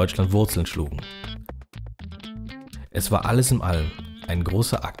sie in Deutschland Wurzeln schlugen. Es war alles in allem ein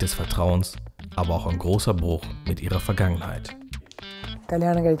großer Akt des Vertrauens, aber auch ein großer Bruch mit ihrer Vergangenheit.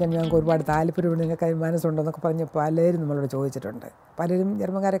 കല്യാണം കഴിക്കാൻ ഞങ്ങൾക്ക് ഒരുപാട് താല്പര്യമുണ്ട്, നിങ്ങൾക്ക് മനസ്സുണ്ടെന്നൊക്കെ പറഞ്ഞ് പലരും നമ്മളോട് ചോദിച്ചിട്ടുണ്ട്. പലരും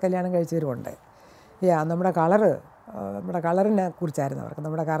ജർമ്മൻകാരെ കല്യാണം കഴിച്ചവരുമുണ്ട്. നമ്മുടെ കളറിനെ കുറിച്ചായിരുന്നു അവർക്ക്.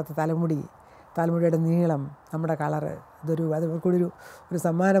 നമ്മുടെ കറുത്ത തലമുടിയുടെ നീളം, നമ്മുടെ കളറ്, അത് അവർക്കൊരു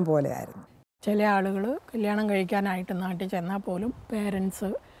സമ്മാനം പോലെയായിരുന്നു. ചില ആളുകൾ കല്യാണം കഴിക്കാനായിട്ട് നാട്ടിൽ ചെന്നാൽ പോലും പേരൻസ്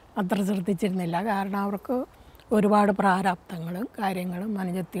അത്ര ശ്രദ്ധിച്ചിരുന്നില്ല. കാരണം അവർക്ക് ഒരുപാട് പ്രാരാബ്ദങ്ങളും കാര്യങ്ങളും,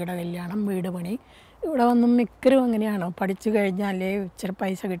 അനുജത്തിയുടെ കല്യാണം, വീട് പണി. ഇവിടെ വന്നും മിക്കരും അങ്ങനെയാണ്. പഠിച്ചു കഴിഞ്ഞാലേ ഇച്ചിരി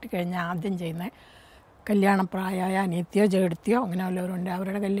പൈസ കിട്ടിക്കഴിഞ്ഞാൽ ആദ്യം ചെയ്യുന്ന കല്യാണപ്രായമായ അനിയത്തിയോ ചേട്ടത്തിയോ അങ്ങനെ വല്ലവരുണ്ട്,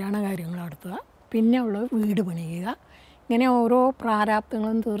 അവരുടെ കല്യാണ കാര്യങ്ങൾ നടത്തുക, പിന്നെ ഉള്ളത് വീട് പണിയുക. ഇങ്ങനെ ഓരോ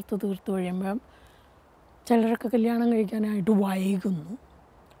പ്രാരാബ്ദങ്ങളും തീർത്ത് കഴിയുമ്പം ചിലരൊക്കെ കല്യാണം കഴിക്കാനായിട്ട് വൈകുന്നു.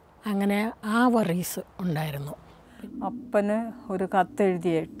 അങ്ങനെ ആ വറീസ് ഉണ്ടായിരുന്നു. അപ്പന് ഒരു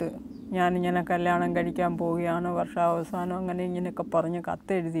കത്തെഴുതിയിട്ട് ഞാനിങ്ങനെ കല്യാണം കഴിക്കാൻ പോവുകയാണ്, വർഷാവസാനം അങ്ങനെ ഇങ്ങനെയൊക്കെ പറഞ്ഞ്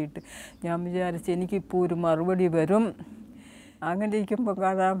കത്തെഴുതിയിട്ട് ഞാൻ വിചാരിച്ചു എനിക്കിപ്പോൾ ഒരു മറുപടി വരും. അങ്ങനെ ഇരിക്കുമ്പോൾ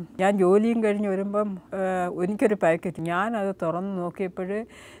കാണാം ഞാൻ ജോലിയും കഴിഞ്ഞ് വരുമ്പം എനിക്കൊരു പാക്കറ്റ്. ഞാനത് തുറന്ന് നോക്കിയപ്പോൾ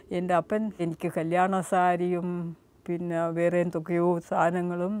എൻ്റെ അപ്പൻ എനിക്ക് കല്യാണ സാരിയും പിന്നെ വേറെ എന്തൊക്കെയോ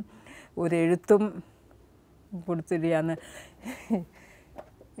സാധനങ്ങളും ഒരു എഴുത്തും കൊടുത്തിരിക്കുകയാണ്.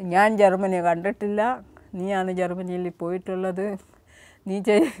 ഞാൻ ജർമ്മനി കണ്ടിട്ടില്ല, നീയാണ് ജർമ്മനിയിൽ പോയിട്ടുള്ളത്, നീ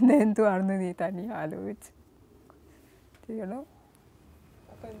ചെയ്യുന്ന എന്തുവാണെന്ന് നീ തന്നെ ആലോചിച്ച് ചെയ്യണം.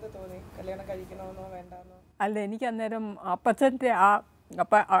 അല്ല, എനിക്ക് അന്നേരം അപ്പച്ചൻ്റെ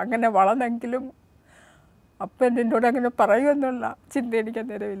അങ്ങനെ വളർന്നെങ്കിലും അപ്പൻ എന്നോട് അങ്ങനെ പറയുമെന്നുള്ള ചിന്ത എനിക്ക്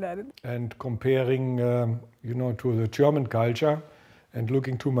അന്നേരം ഇല്ലായിരുന്നു. And comparing to the German culture and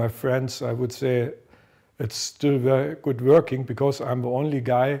looking to my friends, I would say it's still very good working because I'm the only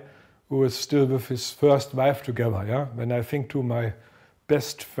guy who is still with his first wife together. Yeah, when I think to my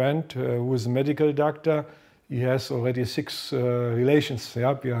best friend who is a medical doctor, he has already 6 relations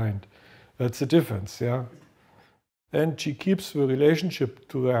behind. That's the difference. Yeah, and she keeps the relationship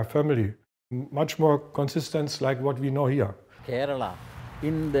to their family much more consistent, like what we know here. Kerala,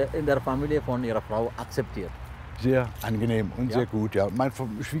 in der Familie von ihrer Frau akzeptiert. Sehr angenehm und sehr gut, ja. Mein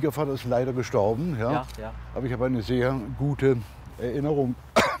Schwiegervater ist leider gestorben, ja. Aber ich habe eine sehr gute Erinnerung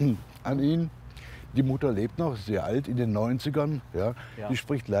an ihn. Die Mutter lebt noch, ist sehr alt, in den 90ern. Ja. Die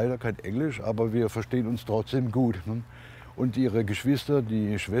spricht leider kein Englisch, aber wir verstehen uns trotzdem gut. Ne? Und ihre Geschwister,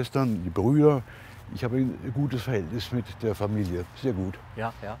 die Schwestern, die Brüder, ich habe ein gutes Verhältnis mit der Familie, sehr gut.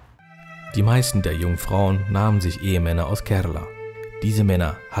 Die meisten der jungen Frauen nahmen sich Ehemänner aus Kerala. Diese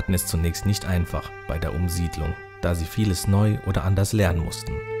Männer hatten es zunächst nicht einfach bei der Umsiedlung, da sie vieles neu oder anders lernen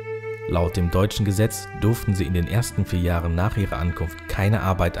mussten. Laut dem deutschen Gesetz durften sie in den ersten 4 Jahren nach ihrer Ankunft keine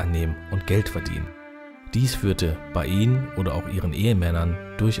Arbeit annehmen und Geld verdienen. Dies führte bei ihnen oder auch ihren Ehemännern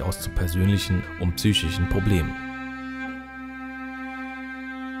durchaus zu persönlichen und psychischen Problemen.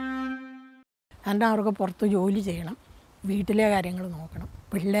 കാരണം അവർക്ക് പുറത്ത് ജോലി ചെയ്യണം, വീട്ടിലെ കാര്യങ്ങൾ നോക്കണം,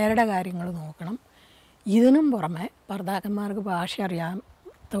 പിള്ളേരുടെ കാര്യങ്ങൾ നോക്കണം. ഇതിനും പുറമെ ഭർത്താക്കന്മാർക്ക് ഭാഷ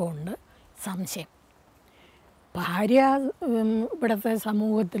അറിയാത്തതുകൊണ്ട് സംശയം. ഭാര്യ ഇവിടുത്തെ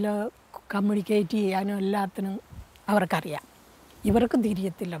സമൂഹത്തിൽ കമ്മ്യൂണിക്കേറ്റ് ചെയ്യാനും എല്ലാത്തിനും അവർക്കറിയാം, ഇവർക്ക്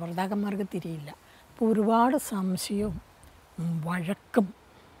തിരിയത്തില്ല, ഭർത്താക്കന്മാർക്ക് തിരിയില്ല. അപ്പോൾ ഒരുപാട് സംശയവും വഴക്കും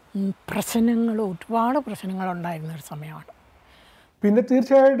പ്രശ്നങ്ങളും ഒരുപാട് പ്രശ്നങ്ങളുണ്ടായിരുന്നൊരു സമയമാണ്. പിന്നെ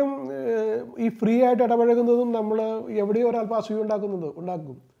തീർച്ചയായിട്ടും ഈ ഫ്രീ ആയിട്ട് ഇടപഴകുന്നതും നമ്മൾ എവിടെയോ ഒരല്പം അസൂയ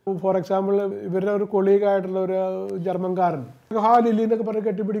ഉണ്ടാക്കും. ഫോർ എക്സാമ്പിൾ ഇവരുടെ ഒരു കൊളീഗായിട്ടുള്ള ഒരു ജർമ്മൻകാരൻ ലില്ലി എന്നൊക്കെ പറഞ്ഞ്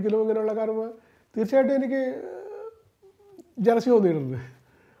കെട്ടിപ്പിടിക്കലും ഇങ്ങനെയുള്ള കാര്യങ്ങൾ തീർച്ചയായിട്ടും എനിക്ക് ജലസി തോന്നിയിട്ടുണ്ട്.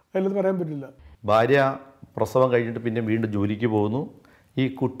 അതിലത് പറയാൻ പറ്റില്ല. ഭാര്യ പ്രസവം കഴിഞ്ഞിട്ട് പിന്നെ വീണ്ടും ജോലിക്ക് പോകുന്നു. ഈ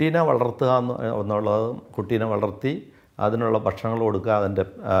കുട്ടീനെ വളർത്തുക എന്നുള്ളത്, കുട്ടീനെ വളർത്തി അതിനുള്ള ഭക്ഷണങ്ങൾ കൊടുക്കുക, അതിൻ്റെ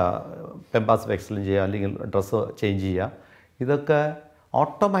പെമ്പാസ് വെക്സലും ചെയ്യുക, അല്ലെങ്കിൽ ഡ്രസ്സ് ചേഞ്ച് ചെയ്യുക, ഇതൊക്കെ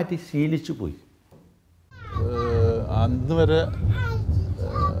ഓട്ടോമാറ്റിക് ശീലിച്ചു പോയി. അന്ന് വരെ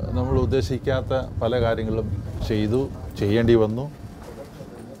നമ്മൾ ഉദ്ദേശിക്കാത്ത പല കാര്യങ്ങളും ചെയ്യേണ്ടി വന്നു.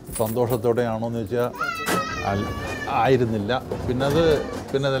 സന്തോഷത്തോടെയാണോ എന്ന് വെച്ചാൽ ആയിരുന്നില്ല.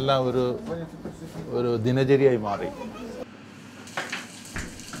 പിന്നെ അതെല്ലാം ഒരു ദിനചര്യയായി മാറി.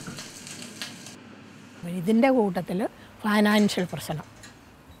 ഇതിൻ്റെ കൂട്ടത്തിൽ ഫൈനാൻഷ്യൽ പ്രശ്നം,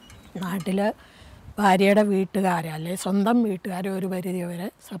 നാട്ടിൽ ഭാര്യയുടെ വീട്ടുകാരെ അല്ലെ സ്വന്തം വീട്ടുകാരെ ഒരു പരിധി വരെ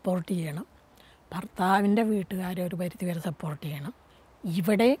സപ്പോർട്ട് ചെയ്യണം, ഭർത്താവിൻ്റെ വീട്ടുകാരെ ഒരു പരിധി വരെ സപ്പോർട്ട് ചെയ്യണം,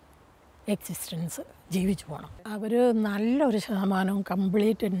 ഇവിടെ എക്സിസ്റ്റൻസ് ജീവിച്ചു പോകണം. അവർ നല്ലൊരു ശതമാനവും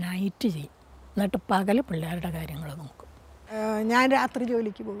കംപ്ലീറ്റ് നൈറ്റ് ചെയ്യും, എന്നിട്ട് പകൽ പിള്ളേരുടെ കാര്യങ്ങൾ നോക്കും. ഞാൻ രാത്രി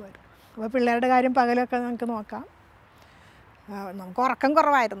ജോലിക്ക് പോകുമായിരുന്നു. അപ്പോൾ പിള്ളേരുടെ കാര്യം പകലൊക്കെ നമുക്ക് നോക്കാം. നമുക്ക് ഉറക്കം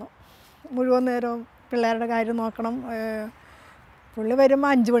കുറവായിരുന്നു, മുഴുവൻ നേരവും പിള്ളേരുടെ കാര്യം നോക്കണം. പുള്ളി വരുമ്പോൾ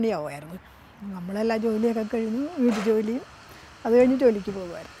 5 മണിയാവുമായിരുന്നു. നമ്മളെല്ലാം ജോലിയൊക്കെ കഴിഞ്ഞു, വീട്ടു ജോലിയും അത് കഴിഞ്ഞ് ജോലിക്ക്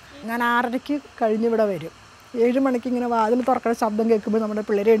പോകുമായിരുന്നു. ഞാൻ 6:30 കഴിഞ്ഞ് ഇവിടെ വരും. 7 മണിക്ക് ഇങ്ങനെ വാതിൽ തുറക്കുന്ന ശബ്ദം കേൾക്കുമ്പോൾ നമ്മുടെ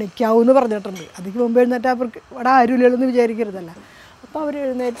പിള്ളേരെ എണീക്കാവൂന്ന് പറഞ്ഞിട്ടുണ്ട്. അതിന് മുമ്പ് എഴുന്നേറ്റ് അവർക്ക് ഇവിടെ ആരുമില്ലെന്ന് വിചാരിക്കരുതല്ല. അപ്പോൾ അവർ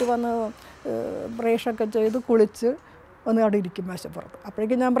എഴുന്നേറ്റ് വന്ന് ബ്രഷൊക്കെ ചെയ്ത് കുളിച്ച് വന്ന് അവിടെ ഇരിക്കും മേശപ്പുറത്ത്.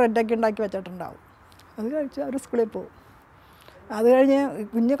 അപ്പോഴേക്കും ഞാൻ ബ്രെഡൊക്കെ ഉണ്ടാക്കി വെച്ചിട്ടുണ്ടാവും. അത് കഴിച്ച് അവർ സ്കൂളിൽ പോകും. അത് കഴിഞ്ഞ്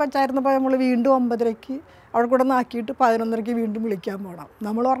കുഞ്ഞു കൊച്ചായിരുന്നപ്പോൾ നമ്മൾ വീണ്ടും 9:30 അവിടെ കൂടെ നാക്കിയിട്ട് 11:30 വീണ്ടും വിളിക്കാൻ പോകണം.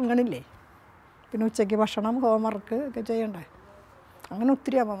 നമ്മൾ ഉറങ്ങണില്ലേ, പിന്നെ ഉച്ചയ്ക്ക് ഭക്ഷണം, ഹോംവർക്ക് ഒക്കെ ചെയ്യണ്ടേ. അങ്ങനെ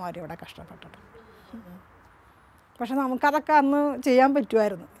ഒത്തിരി അമ്മമാർ ഇവിടെ കഷ്ടപ്പെട്ടിട്ട്. പക്ഷെ നമുക്കതൊക്കെ അന്ന് ചെയ്യാൻ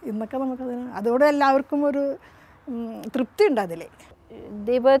പറ്റുമായിരുന്നു. ഇന്നൊക്കെ നമുക്കതിന് അതോടെ എല്ലാവർക്കും ഒരു തൃപ്തി ഉണ്ട് അതിൽ.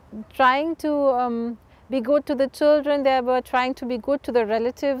 They were trying to be good to the children, they were trying to be good to the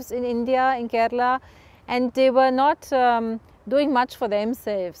relatives in India, in Kerala, and they were not doing much for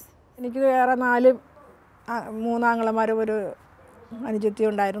themselves. എനിക്ക് വേറെ 3 ആങ്ങളമാരും ഒരു അനുജത്തി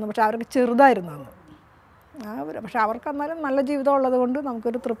ഉണ്ടായിരുന്നു. പക്ഷെ അവർക്ക് ചെറുതായിരുന്നു അന്ന്. പക്ഷെ അവർക്ക് എന്നാലും നല്ല ജീവിതം ഉള്ളത് കൊണ്ട്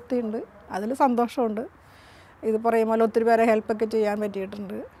നമുക്കൊരു തൃപ്തിയുണ്ട്, അതിൽ സന്തോഷമുണ്ട്. ഇത് പറയുമ്പോൾ ഒത്തിരി പേരെ ഹെൽപ്പൊക്കെ ചെയ്യാൻ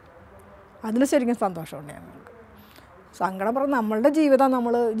പറ്റിയിട്ടുണ്ട്, അതിൽ ശരിക്കും സന്തോഷമുണ്ട് ഞങ്ങൾക്ക്. സങ്കടം പറഞ്ഞാൽ നമ്മളുടെ ജീവിതം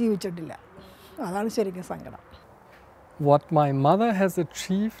നമ്മൾ ജീവിച്ചിട്ടില്ല, അതാണ് ശരിക്കും സങ്കടം. What my mother has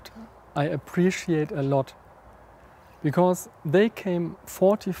achieved, I appreciate a lot. Because they came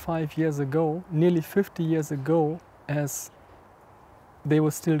 45 years ago, nearly 50 years ago, as they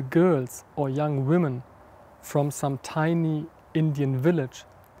were still girls or young women from some tiny Indian village.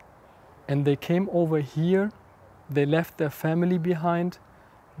 And they came over here, they left their family behind.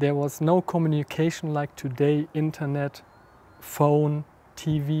 There was no communication like today, internet, phone,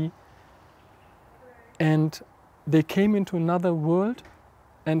 TV. And they came into another world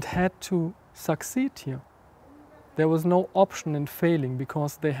and had to succeed here. There was no option in failing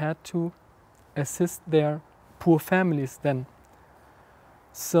because they had to assist their poor families then.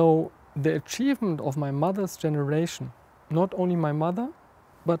 So the achievement of my mother's generation, not only my mother,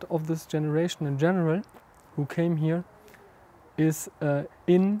 but of this generation in general who came here, is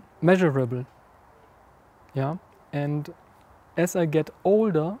immeasurable. Yeah? And as I get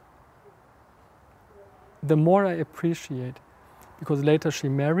older, the more I appreciate, because later she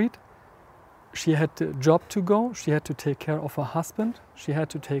married. She had a job to go, she had to take care of her husband, she had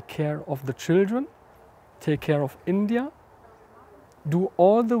to take care of the children, take care of India, do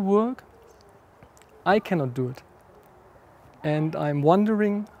all the work. I cannot do it. And I'm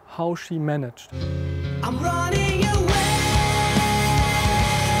wondering how she managed. I'm running away.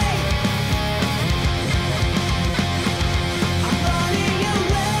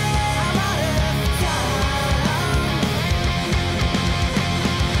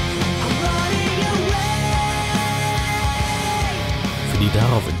 Die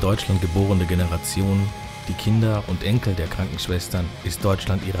darauf in Deutschland geborene Generation, die Kinder und Enkel der Krankenschwestern, ist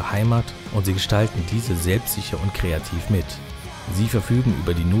Deutschland ihre Heimat und sie gestalten diese selbstsicher und kreativ mit. Sie verfügen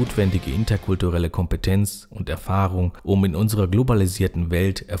über die notwendige interkulturelle Kompetenz und Erfahrung, um in unserer globalisierten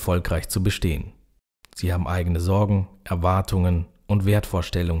Welt erfolgreich zu bestehen. Sie haben eigene Sorgen, Erwartungen und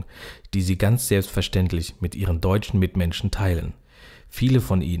Wertvorstellungen, die sie ganz selbstverständlich mit ihren deutschen Mitmenschen teilen. Viele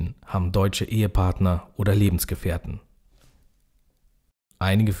von ihnen haben deutsche Ehepartner oder Lebensgefährten.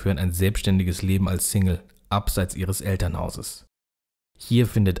 Einige führen ein selbstständiges Leben als Single, abseits ihres Elternhauses. Hier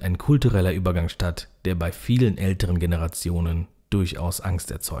findet ein kultureller Übergang statt, der bei vielen älteren Generationen durchaus Angst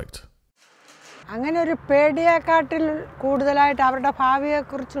erzeugt. അങ്ങനെ ഒരു പേടിയെക്കാട്ടിൽ കൂടുതലായിട്ട് അവരുടെ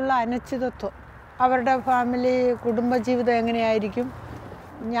ഭാവിയെക്കുറിച്ചുള്ള അനിശ്ചിതത്വം, അവരുടെ family കുടുംബജീവിതം എങ്ങനെയായിരിക്കും,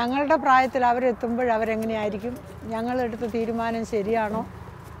 ഞങ്ങളുടെ പ്രായത്തിൽ അവരെത്തുമ്പോൾ അവരെങ്ങനെയായിരിക്കും, ഞങ്ങളെടുത്ത തീരുമാനം ശരിയാണോ,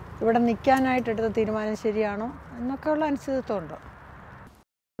 ഇവിടെ നിൽക്കാനായിട്ട് എടുത്ത തീരുമാനം ശരിയാണോ എന്നൊക്കെയുള്ള അനിശ്ചിതത്വമുണ്ട്.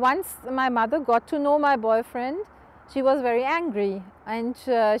 Once my mother got to know my boyfriend, she was very angry, and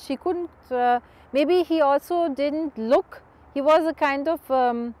she couldn't, maybe he also didn't look, he was a kind of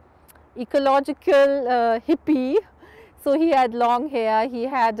ecological hippie, so he had long hair, he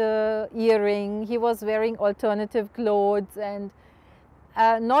had a earring, he was wearing alternative clothes, and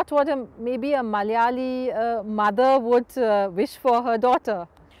not what maybe a Malayali mother would wish for her daughter.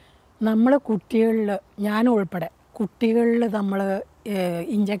 നമ്മൾ കുട്ടികളിൽ ഞാൻ ഉൾപ്പെടെ കുട്ടികളിൽ നമ്മൾ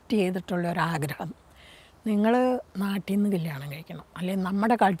inject ചെയ്തിട്ടുള്ളൊരാഗ്രഹം, നിങ്ങൾ നാട്ടിൽ നിന്ന് കല്യാണം കഴിക്കണം, അല്ലെങ്കിൽ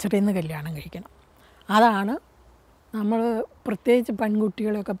നമ്മുടെ കൾച്ചറിൽ നിന്ന് കല്യാണം കഴിക്കണം. അതാണ് നമ്മൾ പ്രത്യേകിച്ച്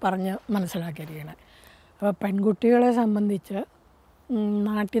പെൺകുട്ടികളെയൊക്കെ പറഞ്ഞ് മനസ്സിലാക്കിയിരിക്കണം. അപ്പോൾ പെൺകുട്ടികളെ സംബന്ധിച്ച്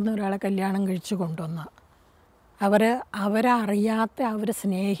നാട്ടിൽ നിന്ന് ഒരാളെ കല്യാണം കഴിച്ച് കൊണ്ടുവന്ന അവരെ അറിയാത്ത, അവരെ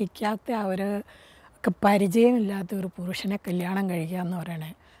സ്നേഹിക്കാത്ത, അവർക്ക് പരിചയമില്ലാത്ത ഒരു പുരുഷനെ കല്യാണം കഴിക്കുക എന്ന്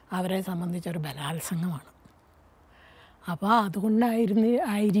പറയണേ അവരെ സംബന്ധിച്ചൊരു ബലാത്സംഗമാണ്. അപ്പോൾ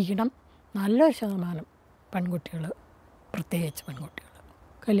അതുകൊണ്ടായിരിക്കണം നല്ലൊരു ശതമാനം പെൺകുട്ടികൾ, പ്രത്യേകിച്ച് പെൺകുട്ടികൾ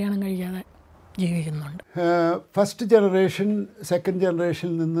കല്യാണം കഴിക്കാതെ ജീവിക്കുന്നുണ്ട്. ഫസ്റ്റ് ജനറേഷൻ സെക്കൻഡ്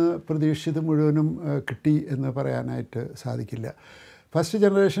ജനറേഷനിൽ നിന്ന് പ്രതീക്ഷിച്ചത് മുഴുവനും കിട്ടി എന്ന് പറയാനായിട്ട് സാധിക്കില്ല. ഫസ്റ്റ്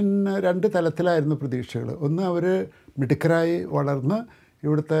ജനറേഷന് രണ്ട് തലത്തിലായിരുന്നു പ്രതീക്ഷകൾ. ഒന്ന്, അവർ മിടുക്കരായി വളർന്ന്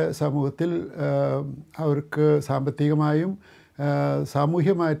ഇവിടുത്തെ സമൂഹത്തിൽ അവർക്ക് സാമ്പത്തികമായും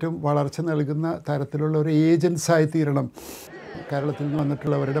സാമൂഹ്യമായിട്ടും വളർച്ച നൽകുന്ന തരത്തിലുള്ള ഒരു ഏജൻസായി തീരണം. കേരളത്തിൽ നിന്ന്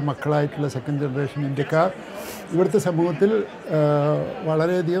വന്നിട്ടുള്ളവരുടെ മക്കളായിട്ടുള്ള സെക്കൻഡ് ജനറേഷൻ ഇന്ത്യക്കാർ ഇവിടുത്തെ സമൂഹത്തിൽ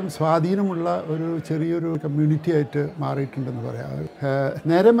വളരെയധികം സ്വാധീനമുള്ള ഒരു ചെറിയൊരു കമ്മ്യൂണിറ്റി ആയിട്ട് മാറിയിട്ടുണ്ടെന്ന് പറയാം.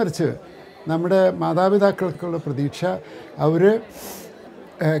 നേരെ മറിച്ച് നമ്മുടെ മാതാപിതാക്കൾക്കുള്ള പ്രതീക്ഷ അവർ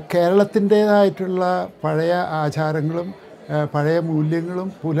കേരളത്തിൻ്റേതായിട്ടുള്ള പഴയ ആചാരങ്ങളും പഴയ മൂല്യങ്ങളും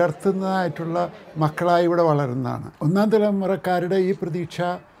പുലർത്തുന്നതായിട്ടുള്ള മക്കളായി ഇവിടെ വളരുന്നതാണ്. ഒന്നാം തലമുറക്കാരുടെ ഈ പ്രതീക്ഷ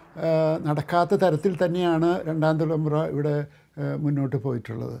നടക്കാത്ത തരത്തിൽ തന്നെയാണ് രണ്ടാം തലമുറ ഇവിടെ മുന്നോട്ട്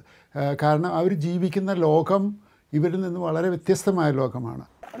പോയിട്ടുള്ളത്. കാരണം അവർ ജീവിക്കുന്ന ലോകം ഇവരിൽ നിന്ന് വളരെ വ്യത്യസ്തമായ ലോകമാണ്.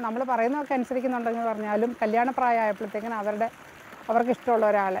 നമ്മൾ പറയുന്നതൊക്കെ അനുസരിക്കുന്നുണ്ടെന്ന് പറഞ്ഞാലും കല്യാണപ്രായമായപ്പോഴത്തേക്കിനും അവർക്ക് ഇഷ്ടമുള്ള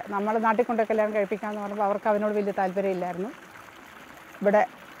ഒരാളെ നമ്മൾ നാട്ടിൽ കൊണ്ട് കല്യാണം കഴിപ്പിക്കാമെന്ന് പറഞ്ഞപ്പോൾ അവർക്ക് അവനോട് വലിയ താല്പര്യമില്ലായിരുന്നു. ഇവിടെ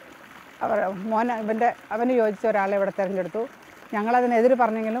അവന് യോജിച്ച ഒരാളെ ഇവിടെ തിരഞ്ഞെടുത്തു. ഞങ്ങളതിനെതിര്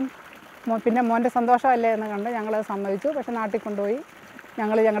പറഞ്ഞെങ്കിലും പിന്നെ മോൻ്റെ സന്തോഷമല്ലേ എന്ന് കണ്ട് ഞങ്ങളത് സമ്മതിച്ചു. പക്ഷേ നാട്ടിൽ കൊണ്ടുപോയി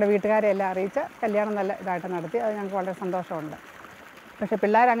ഞങ്ങളുടെ വീട്ടുകാരെ എല്ലാം അറിയിച്ച് കല്യാണം നല്ല ഇതായിട്ട് നടത്തി. അത് ഞങ്ങൾക്ക് വളരെ സന്തോഷമുണ്ട്. പക്ഷേ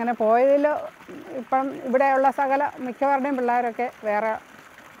പിള്ളേരങ്ങനെ പോയതിൽ ഇപ്പം ഇവിടെയുള്ള മിക്കവാറുടെയും പിള്ളേരൊക്കെ വേറെ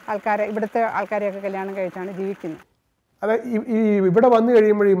ഇവിടുത്തെ ആൾക്കാരെയൊക്കെ കല്യാണം കഴിച്ചാണ് ജീവിക്കുന്നത്. അതെ, ഈ ഇവിടെ വന്നു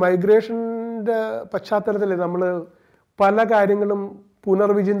കഴിയുമ്പോൾ ഈ മൈഗ്രേഷൻ്റെ പശ്ചാത്തലത്തിൽ നമ്മൾ പല കാര്യങ്ങളും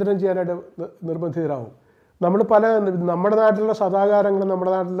പുനർവിചിന്തനം ചെയ്യാനായിട്ട് നിർബന്ധിതരാകും. നമ്മൾ നമ്മുടെ നാട്ടിലുള്ള സദാചാരങ്ങളും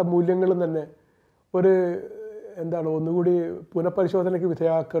നമ്മുടെ നാട്ടിലുള്ള മൂല്യങ്ങളും തന്നെ ഒന്നുകൂടി പുനഃപരിശോധനയ്ക്ക്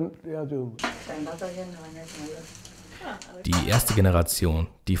വിധേയമാക്കാൻ തോന്നുന്നു. Die erste Generation,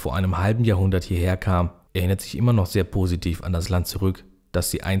 die vor einem halben Jahrhundert hierher kam, erinnert sich immer noch sehr positiv an das Land zurück, das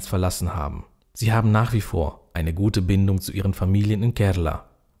sie einst verlassen haben. Sie haben nach wie vor eine gute Bindung zu ihren Familien in Kerala.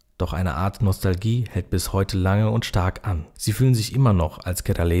 Doch eine Art Nostalgie hält bis heute lange und stark an. Sie fühlen sich immer noch als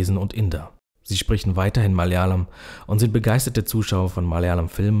Keralesen und Inder. Sie sprechen weiterhin Malayalam und sind begeisterte Zuschauer von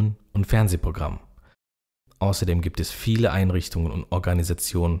Malayalam-Filmen und Fernsehprogrammen. Außerdem gibt es viele Einrichtungen und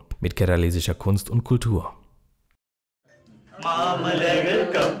Organisationen mit keralesischer Kunst und Kultur.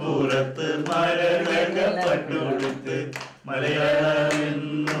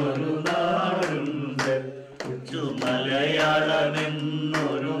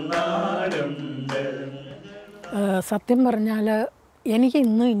 സത്യം പറഞ്ഞാൽ എനിക്ക്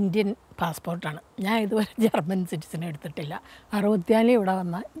ഇന്ന് Indian പാസ്പോർട്ടാണ്. ഞാൻ ഇതുവരെ German citizen എടുത്തിട്ടില്ല. 64 ഇവിടെ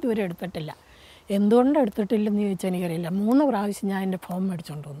വന്നാൽ ഇതുവരെ എടുത്തിട്ടില്ല. എന്തുകൊണ്ട് എടുത്തിട്ടില്ലെന്ന് ചോദിച്ചാൽ എനിക്കറിയില്ല. 3 പ്രാവശ്യം ഞാൻ എൻ്റെ ഫോം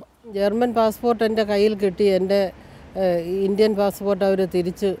മേടിച്ചുകൊണ്ട് വന്നു. ജർമ്മൻ പാസ്പോർട്ട് എൻ്റെ കയ്യിൽ കിട്ടി. എൻ്റെ ഇന്ത്യൻ പാസ്പോർട്ട് അവർ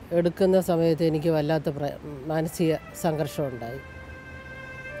തിരിച്ച് എടുക്കുന്ന സമയത്ത് എനിക്ക് വല്ലാത്ത മാനസിക സംഘർഷമുണ്ടായി.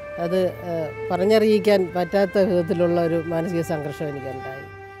 അത് പറഞ്ഞറിയിക്കാൻ പറ്റാത്ത വിധത്തിലുള്ള ഒരു മാനസിക സംഘർഷം എനിക്കുണ്ടായി.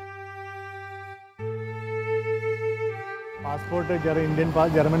 പാസ്പോർട്ട്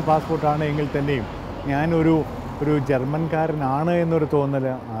ജർമ്മൻ പാസ്പോർട്ടാണ് എങ്കിൽ തന്നെയും ഞാനൊരു ജർമ്മൻകാരനാണ് എന്നൊരു തോന്നൽ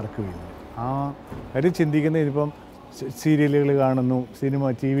ആർക്കുമില്ല. അവർ ചിന്തിക്കുന്നത് ഇതിപ്പം സീരിയലുകൾ കാണുന്നു,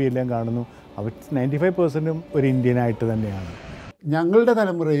 സിനിമ TV എല്ലാം കാണുന്നു, അവർ 95% ഒരു ഇന്ത്യനായിട്ട് തന്നെയാണ്. ഞങ്ങളുടെ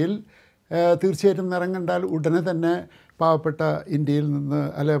തലമുറയിൽ തീർച്ചയായിട്ടും നിറം കണ്ടാൽ ഉടനെ തന്നെ പാവപ്പെട്ട ഇന്ത്യയിൽ നിന്ന്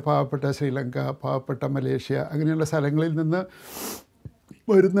പാവപ്പെട്ട ശ്രീലങ്ക, പാവപ്പെട്ട മലേഷ്യ അങ്ങനെയുള്ള സ്ഥലങ്ങളിൽ നിന്ന്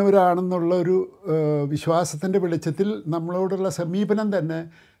വരുന്നവരാണെന്നുള്ള ഒരു വിശ്വാസത്തിൻ്റെ വെളിച്ചത്തിൽ നമ്മളോടുള്ള സമീപനം തന്നെ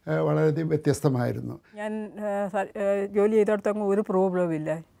വളരെയധികം വ്യത്യസ്തമായിരുന്നു. ഞാൻ ജോലി ചെയ്തിടത്തൊന്നും ഒരു പ്രോബ്ലം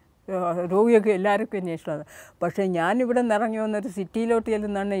ഇല്ല. രോഗിയൊക്കെ എല്ലാവർക്കും എന്നെ ഇഷ്ടമാണ്. പക്ഷേ ഞാനിവിടെ നിറങ്ങി വന്നൊരു സിറ്റിയിലോട്ട്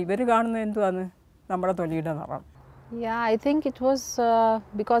ചെല്ലുന്നതാണ് ഇവർ കാണുന്നത് എന്തുവാണ് നമ്മുടെ തൊലിയുടെ നിറം. Yeah, I think it was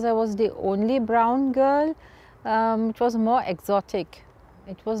because I was the only brown girl. It was more exotic.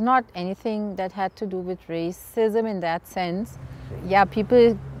 It was not anything that had to do with racism in that sense. Yeah,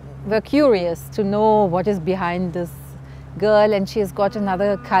 people were curious to know what is behind this girl, and she has got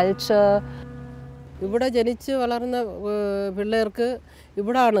another culture. ഇവിടെ ജനിച്ച് വളർന്ന പിള്ളേർക്ക്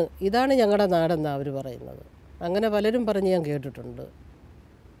ഇതാണ് ഞങ്ങളുടെ നാടെന്നാണ് അവർ പറയുന്നത്. അങ്ങനെ പലരും പറഞ്ഞ് ഞാൻ കേട്ടിട്ടുണ്ട്.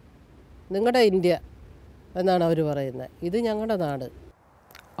 നിങ്ങളുടെ ഇന്ത്യ എന്നാണ് അവർ പറയുന്നത്. ഇത് ഞങ്ങളുടെ നാട്.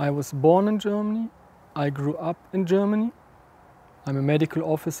 I was born in Germany. I grew up in Germany. I'm a medical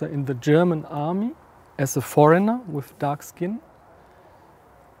officer in the German army as a foreigner with dark skin.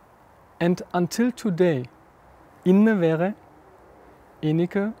 And until today, inne vere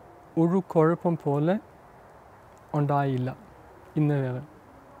enike uru korrepompole ondailla inne vere.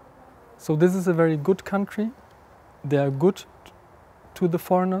 So this is a very good country. They are good to the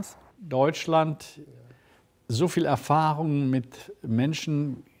foreigners. Deutschland, so viel Erfahrung mit Menschen,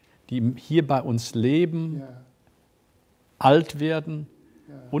 die hier bei uns leben, alt werden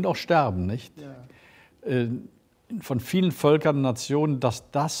und auch sterben, nicht? Von vielen Völkern und Nationen, dass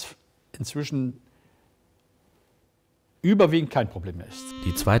das inzwischen überwiegend kein Problem mehr ist.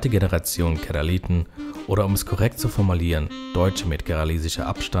 Die zweite Generation Keraliten, oder um es korrekt zu formulieren, Deutsche mit keralisischer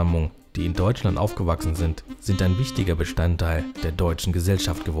Abstammung, die in Deutschland aufgewachsen sind ein wichtiger Bestandteil der deutschen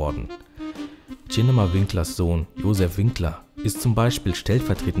Gesellschaft geworden. Cinema Winklers Sohn Josef Winkler ist zum Beispiel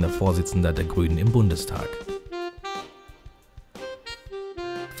stellvertretender Vorsitzender der Grünen im Bundestag.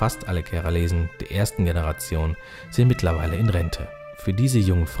 Fast alle Keralesen der ersten Generation sind mittlerweile in Rente. Für diese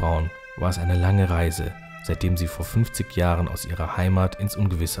jungen Frauen war es eine lange Reise, seitdem sie vor 50 Jahren aus ihrer Heimat ins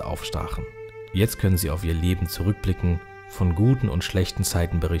Ungewisse aufstachen. Jetzt können sie auf ihr Leben zurückblicken, von guten und schlechten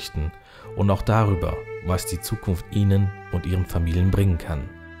Zeiten berichten und auch darüber, was die Zukunft ihnen und ihren Familien bringen kann.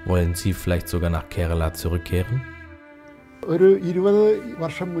 Wollen Sie vielleicht sogar nach Kerala zurückkehren? ഒരു 20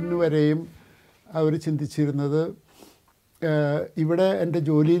 വർഷം മുന്നേ വരെയും അവർ ചിന്തിച്ചിരുന്നത് ഇവിടെ എൻ്റെ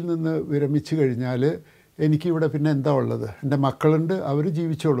ജോലിയിൽ നിന്ന് വിരമിച്ചു കഴിഞ്ഞാൽ എനിക്കിവിടെ പിന്നെ എന്താ ഉള്ളത്, എൻ്റെ മക്കളുണ്ട്, അവർ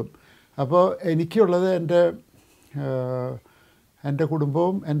ജീവിച്ചോളും. അപ്പോൾ എനിക്കുള്ളത് എൻ്റെ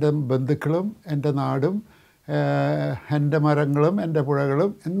കുടുംബവും എൻ്റെ ബന്ധുക്കളും എൻ്റെ നാടും എൻ്റെ മരങ്ങളും എൻ്റെ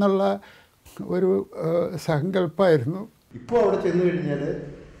പുഴകളും എന്നുള്ള ഒരു സങ്കല്പമായിരുന്നു. ഇപ്പോൾ അവിടെ ചെന്ന് കഴിഞ്ഞാൽ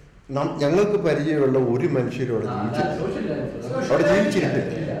ഞങ്ങൾക്ക് പരിചയമുള്ള ഒരു മനുഷ്യരും അവിടെ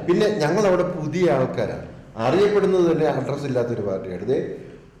ജീവിച്ചിരിക്കില്ല. പിന്നെ ഞങ്ങളവിടെ പുതിയ ആൾക്കാരാണ്, അറിയപ്പെടുന്നത് തന്നെ അഡ്രസ്സ് ഇല്ലാത്തൊരു പാർട്ടിയാണ്. ഇത്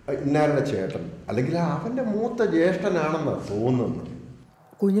ഇന്നാരുടെ ചേട്ടൻ അല്ലെങ്കിൽ അവൻ്റെ മൂത്ത ജ്യേഷ്ഠനാണെന്നാണ് തോന്നുന്നത്.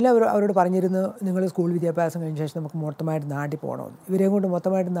 കുഞ്ഞിൽ അവരോട് പറഞ്ഞിരുന്നു, നിങ്ങൾ സ്കൂൾ വിദ്യാഭ്യാസം കഴിഞ്ഞ ശേഷം നമുക്ക് മൊത്തമായിട്ട് നാട്ടിൽ പോകണമെന്ന്. ഇവരെയും കൊണ്ട്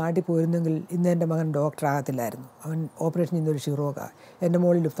മൊത്തമായിട്ട് നാട്ടിൽ പോയിരുന്നെങ്കിൽ ഇന്ന് എൻ്റെ മകൻ ഡോക്ടറാകത്തില്ലായിരുന്നു. അവൻ ഓപ്പറേഷൻ ചെയ്യുന്നൊരു ഷിറോഗാണ്. എൻ്റെ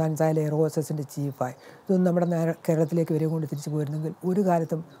മോളിൽ ലുഫ്താൻസയിലെ എയർ ഹോസ്റ്റസിൻ്റെ ചീഫായി. ഇതൊന്നും നമ്മുടെ കേരളത്തിലേക്ക് ഇവരെയും കൊണ്ട് തിരിച്ചു പോയിരുന്നെങ്കിൽ ഒരു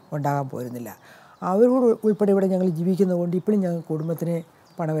കാലത്തും ഉണ്ടാകാൻ പോരുന്നില്ല. അവരോട് ഉൾപ്പെടെ ഇവിടെ ഞങ്ങൾ ജീവിക്കുന്നതുകൊണ്ട് ഇപ്പോഴും ഞങ്ങൾ കുടുംബത്തിനെ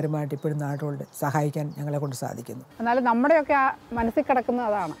പണപരമായിട്ട് ഇപ്പോഴും നാട്ടോട് സഹായിക്കാൻ ഞങ്ങളെ കൊണ്ട് സാധിക്കുന്നു. എന്നാലും നമ്മുടെയൊക്കെ മനസ്സിൽ കിടക്കുന്നത്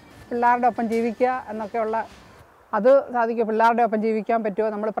അതാണ്, പിള്ളേരുടെ ഒപ്പം ജീവിക്കുക എന്നൊക്കെയുള്ള. അത് സാധിക്കും. പിള്ളേരുടെ ഒപ്പം ജീവിക്കാൻ പറ്റുമോ,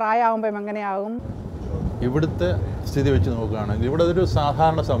 നമ്മൾ പ്രായമാകുമ്പം എങ്ങനെയാകും. ഇവിടുത്തെ സ്ഥിതി വെച്ച് നോക്കുകയാണെങ്കിൽ ഇവിടെ ഒരു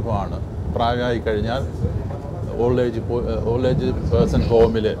സാധാരണ സംഭവമാണ്. പ്രായമായി കഴിഞ്ഞാൽ ഓൾഡ് ഏജ് പേഴ്സൺ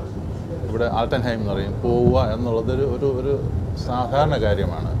ഹോമിൽ, ഇവിടെ ആൾട്ടൻഹൈം എന്ന് പറയും, പോവുക എന്നുള്ളത് ഒരു സാധാരണ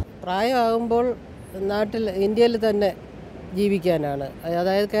കാര്യമാണ്. പ്രായമാകുമ്പോൾ നാട്ടിൽ ഇന്ത്യയിൽ തന്നെ ജീവിക്കാനാണ്,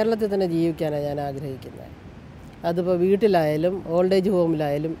 അതായത് കേരളത്തിൽ തന്നെ ജീവിക്കാനാണ് ഞാൻ ആഗ്രഹിക്കുന്നത്. അതിപ്പോൾ വീട്ടിലായാലും ഓൾഡ് ഏജ്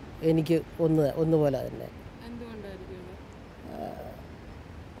ഹോമിലായാലും എനിക്ക് ഒന്നുപോലെ തന്നെ.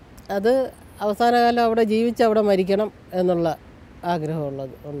 അത് അവസാനകാലം അവിടെ ജീവിച്ച് അവിടെ മരിക്കണം എന്നുള്ള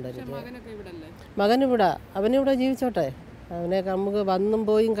ആഗ്രഹമുള്ളത് ഉണ്ട് എനിക്ക്. മകനിവിടെ, അവനിവിടെ ജീവിച്ചോട്ടെ. അവനെ നമുക്ക് വന്നും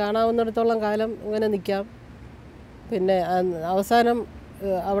പോയും കാണാവുന്നിടത്തോളം കാലം ഇങ്ങനെ നിൽക്കാം. പിന്നെ അവസാനം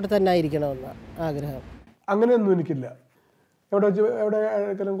അവിടെ തന്നെ ആയിരിക്കണമെന്ന് ആഗ്രഹം. അങ്ങനെയൊന്നും എനിക്കില്ല. എവിടെ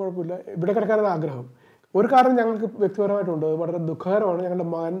ആയിരിക്കലും കുഴപ്പമില്ല, ഇവിടെ കിടക്കാനാണ് ആഗ്രഹം. ഒരു കാരണം ഞങ്ങൾക്ക് വ്യക്തിപരമായിട്ടുണ്ട്, വളരെ ദുഃഖകരമാണ്. ഞങ്ങളുടെ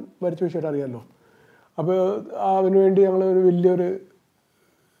മകൻ മരിച്ചു വെച്ചിട്ട് അറിയാമല്ലോ. അപ്പോൾ അവന് വേണ്ടി ഞങ്ങൾ ഒരു വലിയൊരു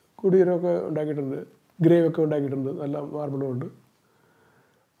കുടീരമൊക്കെ ഉണ്ടാക്കിയിട്ടുണ്ട്, ഗ്രേവൊക്കെ ഉണ്ടാക്കിയിട്ടുണ്ട്, നല്ല മാർബിളുമുണ്ട്.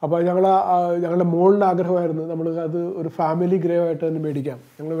 അപ്പോൾ ഞങ്ങളുടെ മോളിൻ്റെ ആഗ്രഹമായിരുന്നു നമ്മൾ അത് ഒരു ഫാമിലി ഗ്രേവായിട്ട് തന്നെ മേടിക്കാം,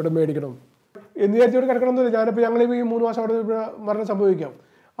 ഞങ്ങളിവിടെ മേടിക്കണം എന്ന് വിചാരിച്ചവിടെ കിടക്കണമെന്നില്ല. ഞാനിപ്പോൾ ഞങ്ങളിപ്പോൾ ഈ 3 മാസം അവിടെ മരണം സംഭവിക്കാം.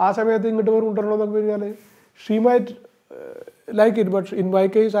 ആ സമയത്ത് ഇങ്ങോട്ട് വരെ കൊണ്ടുവരണമെന്നൊക്കെ കഴിഞ്ഞാൽ she might like it, but in my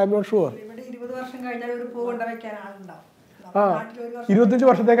case I am not sure. 25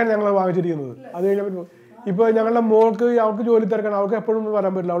 വർഷത്തേക്കാണ് ഞങ്ങൾ വാങ്ങിച്ചിരിക്കുന്നത്. അത് കഴിഞ്ഞപ്പോൾ ഇപ്പോൾ ഞങ്ങളുടെ മോൾക്ക് അവൾക്ക് ജോലി തിരക്കണം, അവൾക്ക് എപ്പോഴും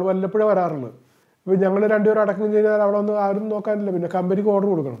വരാൻ പറ്റില്ല, അവൾ വല്ലപ്പോഴും വരാറുള്ളൂ. ഇപ്പോൾ ഞങ്ങൾ രണ്ടുപേരും അടക്കം കഴിഞ്ഞാൽ അവിടെ ഒന്നും ആരും നോക്കാനില്ല, പിന്നെ കമ്പനിക്ക് ഓർഡർ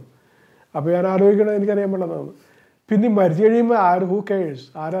കൊടുക്കണം. അപ്പോൾ ഞാൻ ആലോചിക്കണത് എനിക്കറിയാൻ പാടില്ലെന്നാണ്. പിന്നെ മരിച്ചു കഴിയുമ്പോൾ who cares,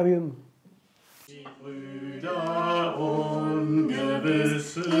 ആരറിയുന്നു.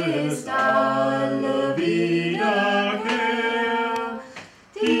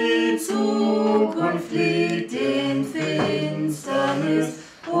 Die Zukunft liegt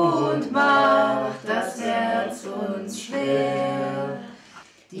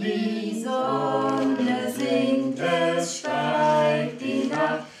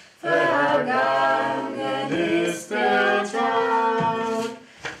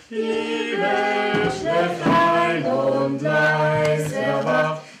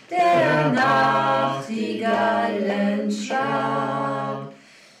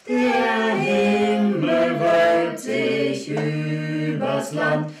übers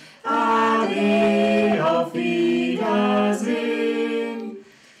Land. Ade, auf Wiedersehen.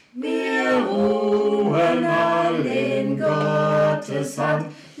 Wir ruhen all in Gottes Hand.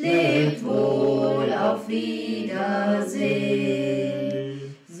 Lebt wohl, auf Wiedersehen.